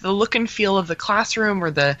just like the look and feel of the classroom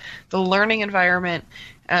or the learning environment.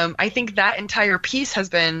 I think that entire piece has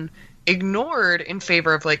been ignored in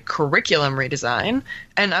favor of like curriculum redesign.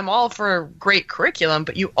 And I'm all for great curriculum,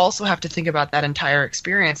 but you also have to think about that entire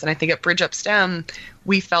experience. And I think at Bridge Up STEM,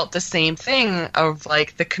 we felt the same thing of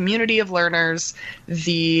like the community of learners,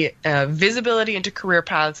 the visibility into career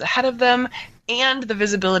paths ahead of them, and the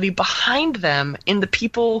visibility behind them in the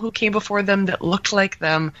people who came before them that looked like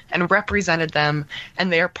them and represented them,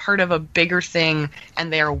 and they are part of a bigger thing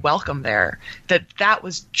and they are welcome there. That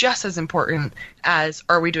was just as important as,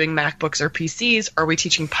 are we doing MacBooks or PCs? Are we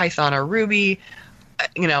teaching Python or Ruby?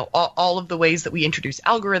 All of the ways that we introduce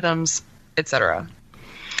algorithms, etc.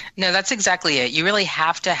 No, that's exactly it. You really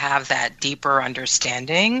have to have that deeper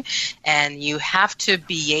understanding, and you have to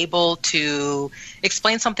be able to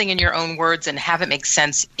explain something in your own words and have it make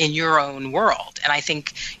sense in your own world. And I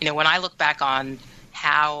think, when I look back on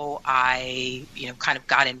how I, kind of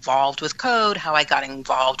got involved with code, how I got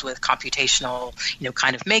involved with computational,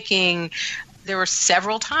 kind of making, there were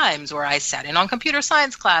several times where I sat in on computer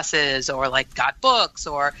science classes or like got books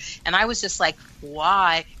and I was just like,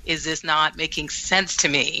 why is this not making sense to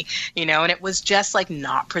me? And it was just like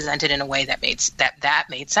not presented in a way that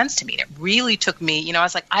made sense to me. It really took me, I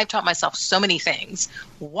was like, I've taught myself so many things.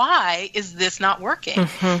 Why is this not working?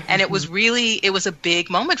 And it was a big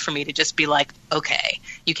moment for me to just be like, okay,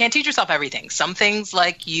 you can't teach yourself everything. Some things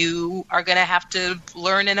like you are going to have to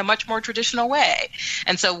learn in a much more traditional way.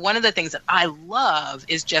 And so one of the things that I love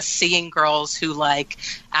is just seeing girls who, like,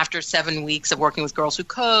 after 7 weeks of working with Girls Who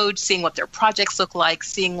Code, seeing what their projects look like,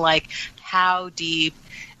 seeing like how deep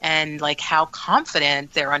and like how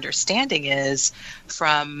confident their understanding is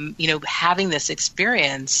from, having this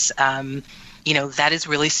experience, that is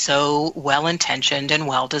really so well-intentioned and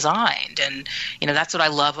well-designed. And, that's what I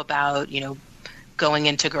love about, going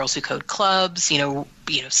into Girls Who Code clubs,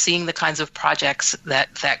 seeing the kinds of projects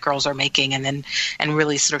that girls are making, and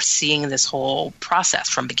really sort of seeing this whole process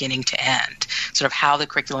from beginning to end, sort of how the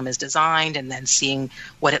curriculum is designed, and then seeing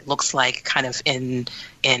what it looks like kind of in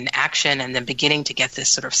action, and then beginning to get this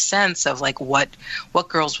sort of sense of like what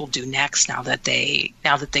girls will do next now that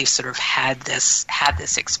they've sort of had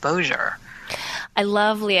this exposure. I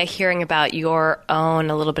love, Leah, hearing about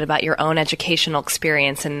a little bit about your own educational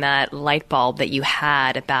experience and that light bulb that you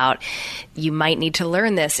had about you might need to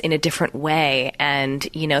learn this in a different way, and,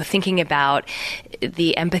 thinking about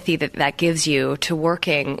the empathy that gives you to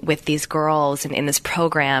working with these girls and in this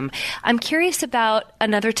program. I'm curious about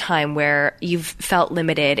another time where you've felt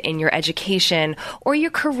limited in your education or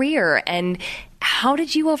your career, and how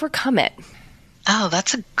did you overcome it? Oh,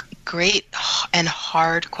 that's a great and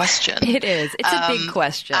hard question. It is. It's a big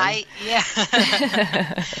question. I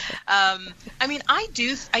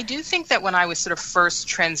do think that when I was sort of first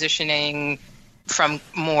transitioning from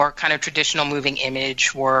more kind of traditional moving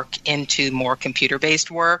image work into more computer-based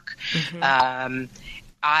work,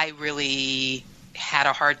 I really had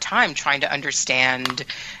a hard time trying to understand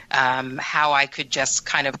how I could just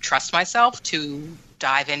kind of trust myself to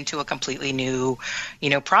dive into a completely new,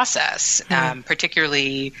 process,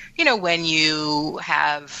 particularly, when you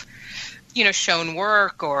have, shown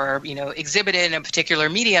work or, exhibited in a particular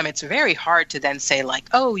medium. It's very hard to then say like,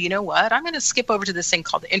 oh, you know what, I'm going to skip over to this thing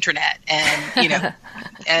called the internet. And,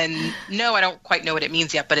 and no, I don't quite know what it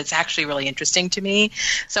means yet, but it's actually really interesting to me.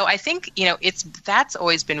 So I think, that's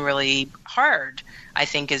always been really hard. I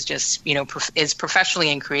think is just, is professionally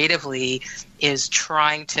and creatively is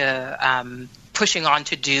trying to, pushing on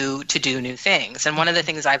to do new things. And one of the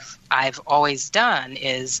things I've always done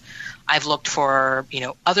is I've looked for,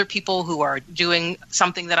 other people who are doing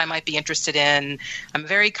something that I might be interested in. I'm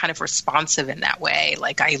very kind of responsive in that way.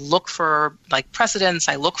 Like I look for like precedents,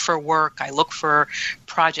 I look for work, I look for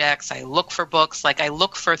projects, I look for books, like I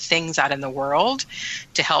look for things out in the world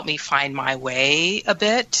to help me find my way a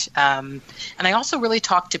bit. And I also really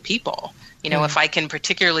talk to people. If I can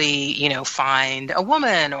particularly, find a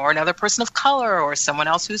woman or another person of color or someone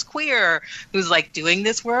else who's queer, who's like doing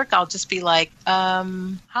this work, I'll just be like,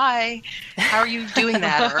 hi, how are you doing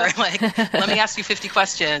that? Or like, let me ask you 50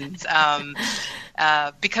 questions.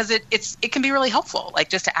 Because it can be really helpful, like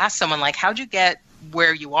just to ask someone like, how'd you get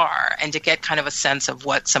where you are, and to get kind of a sense of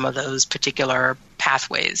what some of those particular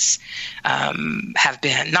pathways have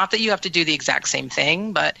been. Not that you have to do the exact same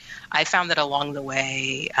thing, but I found that along the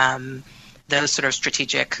way, those sort of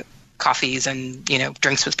strategic coffees and,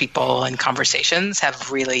 drinks with people and conversations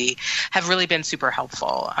have really been super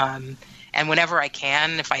helpful. And whenever I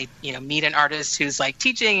can, if I, meet an artist who's like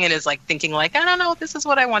teaching and is like thinking like, I don't know, this is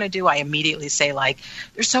what I want to do, I immediately say like,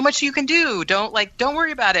 there's so much you can do. Don't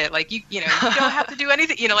worry about it. Like, you don't have to do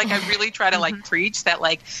anything, like I really try to like preach that,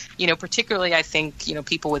 like, particularly I think,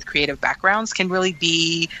 people with creative backgrounds can really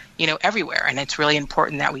be, everywhere. And it's really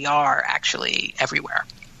important that we are actually everywhere.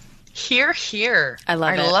 Hear, hear. I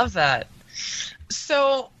love that.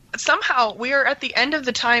 So somehow we are at the end of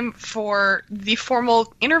the time for the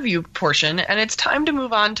formal interview portion, and it's time to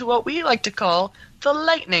move on to what we like to call the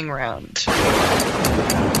lightning round.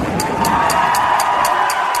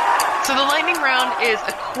 So the lightning round is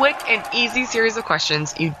a quick and easy series of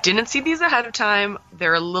questions. You didn't see these ahead of time.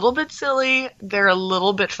 They're a little bit silly. They're a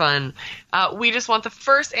little bit fun. We just want the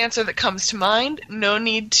first answer that comes to mind. No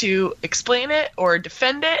need to explain it or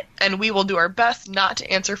defend it, and we will do our best not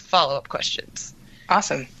to answer follow-up questions.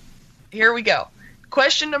 Awesome. Here we go.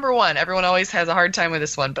 Question number 1. Everyone always has a hard time with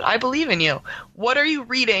this one, but I believe in you. What are you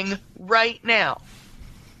reading right now?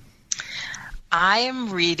 I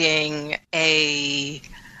am reading a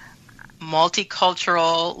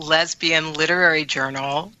multicultural lesbian literary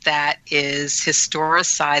journal that is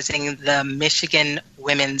historicizing the Michigan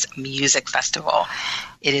Women's Music Festival.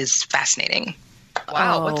 It is fascinating.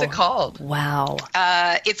 Wow, what's it called? Wow.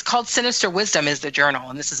 It's called Sinister Wisdom is the journal,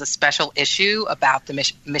 and this is a special issue about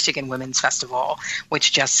the Michigan Women's Festival,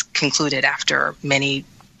 which just concluded after many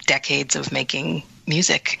decades of making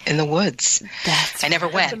music in the woods. I never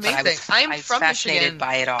went, but I was fascinated Michigan.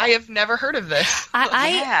 By it all. I have never heard of this.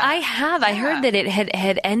 I have. I heard that it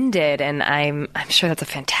had ended, and I'm sure that's a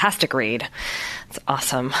fantastic read. It's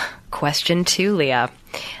awesome. Question 2, Leah.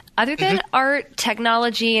 Other than art,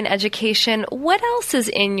 technology, and education, what else is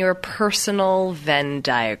in your personal Venn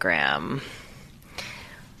diagram?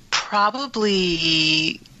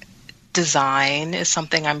 Probably design is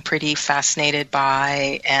something I'm pretty fascinated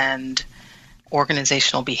by, and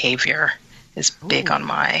organizational behavior is big on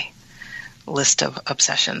my list of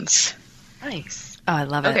obsessions. Nice. Oh, I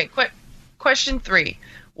love it. Okay, question 3.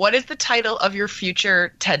 What is the title of your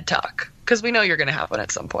future TED Talk? Because we know you're going to have one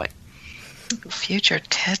at some point. Future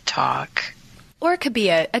TED Talk. Or it could be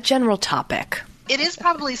a general topic. It is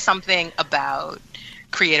probably something about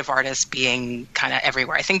creative artists being kind of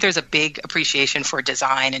everywhere. I think there's a big appreciation for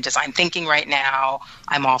design and design thinking right now.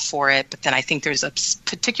 I'm all for it. But then I think there's a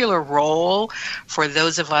particular role for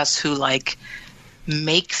those of us who like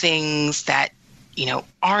make things that,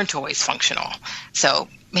 aren't always functional. So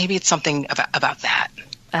maybe it's something about that.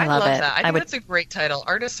 I love it. that. I think that's a great title.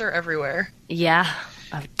 Artists are everywhere. Yeah,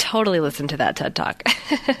 I've totally listened to that TED Talk.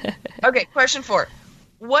 Okay, question 4.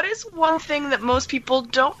 What is one thing that most people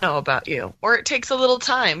don't know about you, or it takes a little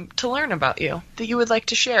time to learn about you, that you would like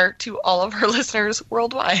to share to all of our listeners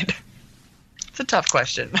worldwide? It's a tough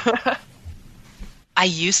question. I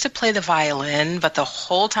used to play the violin, but the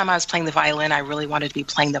whole time I was playing the violin, I really wanted to be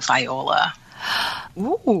playing the viola.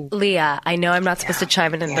 Ooh. Leah, I know I'm not supposed to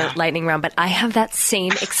chime in the lightning round, but I have that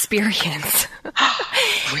same experience.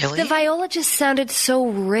 Really? The viola just sounded so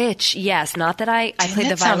rich. Yes, not that I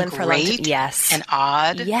played the violin for a long time. Yes. And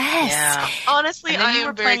odd. Yes. Yeah. Honestly, and then you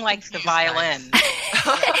were playing like the violin.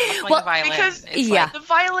 Well, because the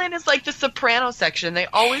violin is like the soprano section. They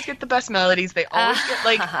always get the best melodies. They always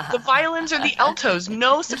get the violins are the altos.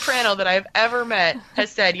 No soprano that I've ever met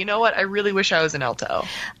has said, you know what, I really wish I was an alto.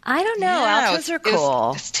 I don't know. Altos are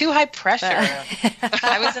cool. It's too high pressure.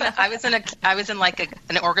 I was in like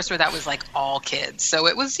an orchestra that was like all kids. So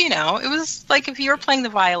it was, it was like if you were playing the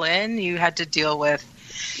violin, you had to deal with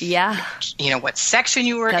what section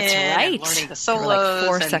you were in. That's right. And learning the solos. Like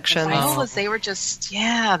 4 sections. The violas, they were just, they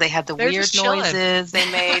had the weird noises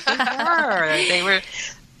they made. They were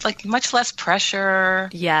like much less pressure.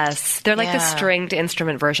 Yes. They're like the stringed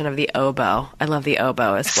instrument version of the oboe. I love the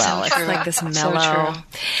oboe as well. It's like this mellow. So true.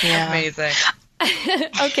 Yeah. Amazing.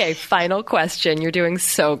 Okay, final question. You're doing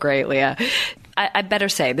so great, Leah. I better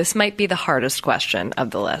say, this might be the hardest question of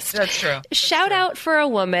the list. That's true. Shout out for a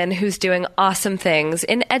woman who's doing awesome things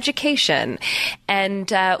in education.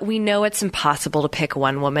 And we know it's impossible to pick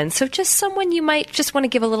one woman, so just someone you might just want to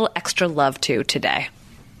give a little extra love to today.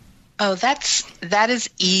 Oh, that is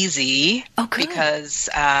easy because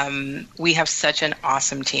we have such an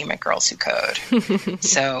awesome team at Girls Who Code.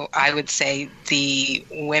 So I would say the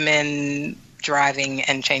women driving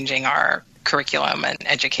and changing our curriculum and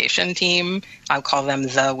education team, I'll call them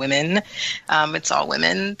the women. It's all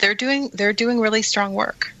women. They're doing really strong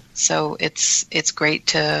work. So it's great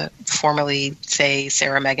to formally say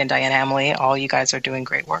Sarah, Megan, Diane, Emily, all you guys are doing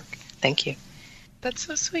great work. Thank you. That's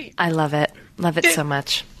so sweet. I love it. Love it so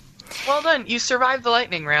much. Well done. You survived the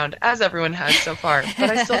lightning round, as everyone has so far, but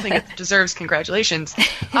I still think it deserves congratulations.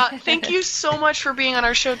 Thank you so much for being on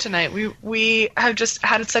our show tonight. We have just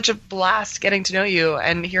had such a blast getting to know you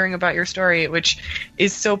and hearing about your story, which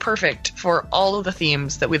is so perfect for all of the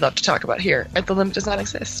themes that we love to talk about here at The Limit Does Not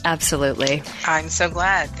Exist. Absolutely. I'm so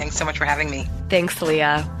glad. Thanks so much for having me. Thanks,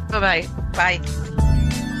 Leah. Bye-bye. Bye.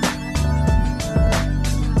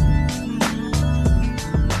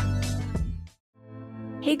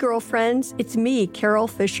 Hey girlfriends, it's me, Carol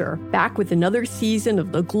Fisher, back with another season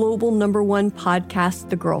of the global #1 podcast,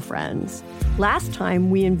 The Girlfriends. Last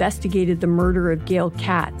time, we investigated the murder of Gail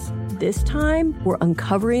Katz. This time, we're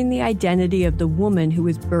uncovering the identity of the woman who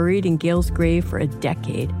was buried in Gail's grave for a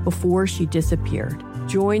decade before she disappeared.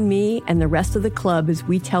 Join me and the rest of the club as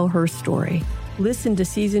we tell her story. Listen to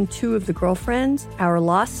Season 2 of The Girlfriends, Our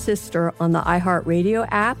Lost Sister on the iHeartRadio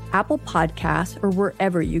app, Apple Podcasts, or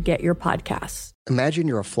wherever you get your podcasts. Imagine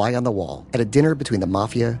you're a fly on the wall at a dinner between the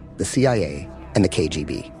Mafia, the CIA, and the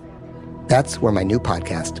KGB. That's where my new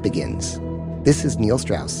podcast begins. This is Neil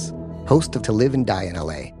Strauss, host of To Live and Die in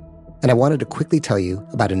LA, and I wanted to quickly tell you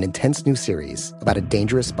about an intense new series about a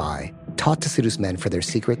dangerous spy taught to seduce men for their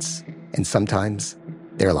secrets and sometimes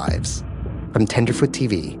their lives. From Tenderfoot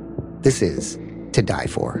TV, this is To Die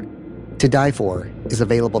For. To Die For is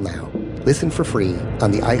available now. Listen for free on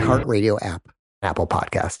the iHeartRadio app, Apple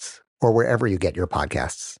Podcasts, or wherever you get your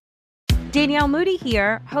podcasts. Danielle Moody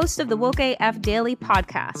here, host of the Woke AF Daily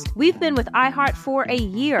podcast. We've been with iHeart for a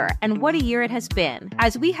year, and what a year it has been.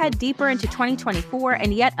 As we head deeper into 2024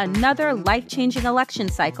 and yet another life-changing election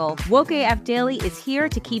cycle, Woke AF Daily is here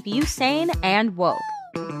to keep you sane and woke.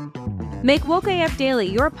 Make Woke AF Daily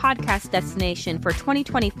your podcast destination for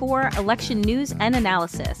 2024 election news and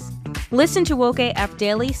analysis. Listen to Woke AF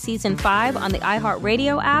Daily Season 5 on the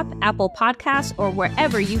iHeartRadio app, Apple Podcasts, or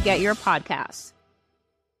wherever you get your podcasts.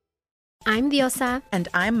 I'm Diosa. And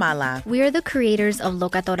I'm Mala. We are the creators of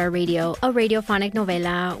Locatora Radio, a radiophonic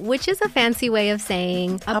novela, which is a fancy way of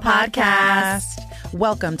saying a podcast.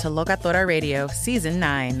 Welcome to Locatora Radio Season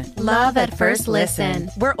 9. Love at first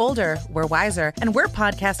listen. We're older, we're wiser, and we're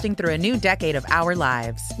podcasting through a new decade of our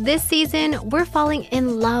lives. This season, we're falling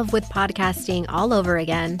in love with podcasting all over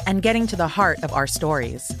again. And getting to the heart of our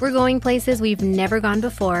stories. We're going places we've never gone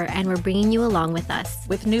before, and we're bringing you along with us.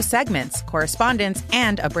 With new segments, correspondence,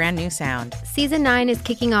 and a brand new sound. Season 9 is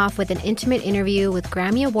kicking off with an intimate interview with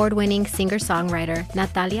Grammy Award-winning singer-songwriter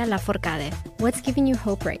Natalia Lafourcade. What's giving you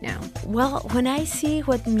hope right now? Well, when I see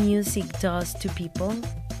what music does to people,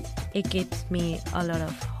 it gives me a lot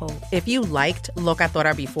of hope. If you liked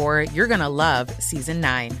Locatora before, you're going to love Season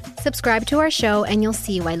 9. Subscribe to our show and you'll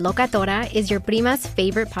see why Locatora is your prima's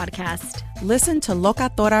favorite podcast. Listen to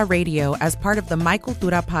Locatora Radio as part of the My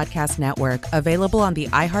Cultura Podcast Network, available on the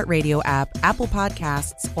iHeartRadio app, Apple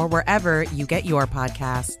Podcasts, or wherever you get your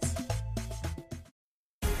podcasts.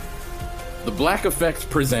 The Black Effect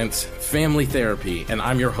presents Family Therapy, and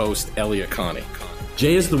I'm your host, Leah.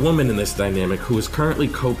 Jay is the woman in this dynamic who is currently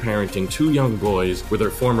co-parenting 2 young boys with her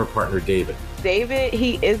former partner, David. David,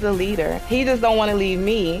 he is a leader. He just don't want to leave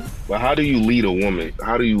me. But how do you lead a woman?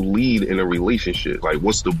 How do you lead in a relationship? Like,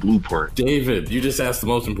 what's the blueprint? David, you just asked the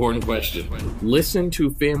most important question. Listen to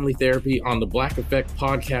Family Therapy on the Black Effect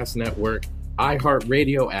Podcast Network,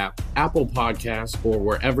 iHeartRadio app, Apple Podcasts, or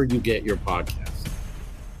wherever you get your podcasts.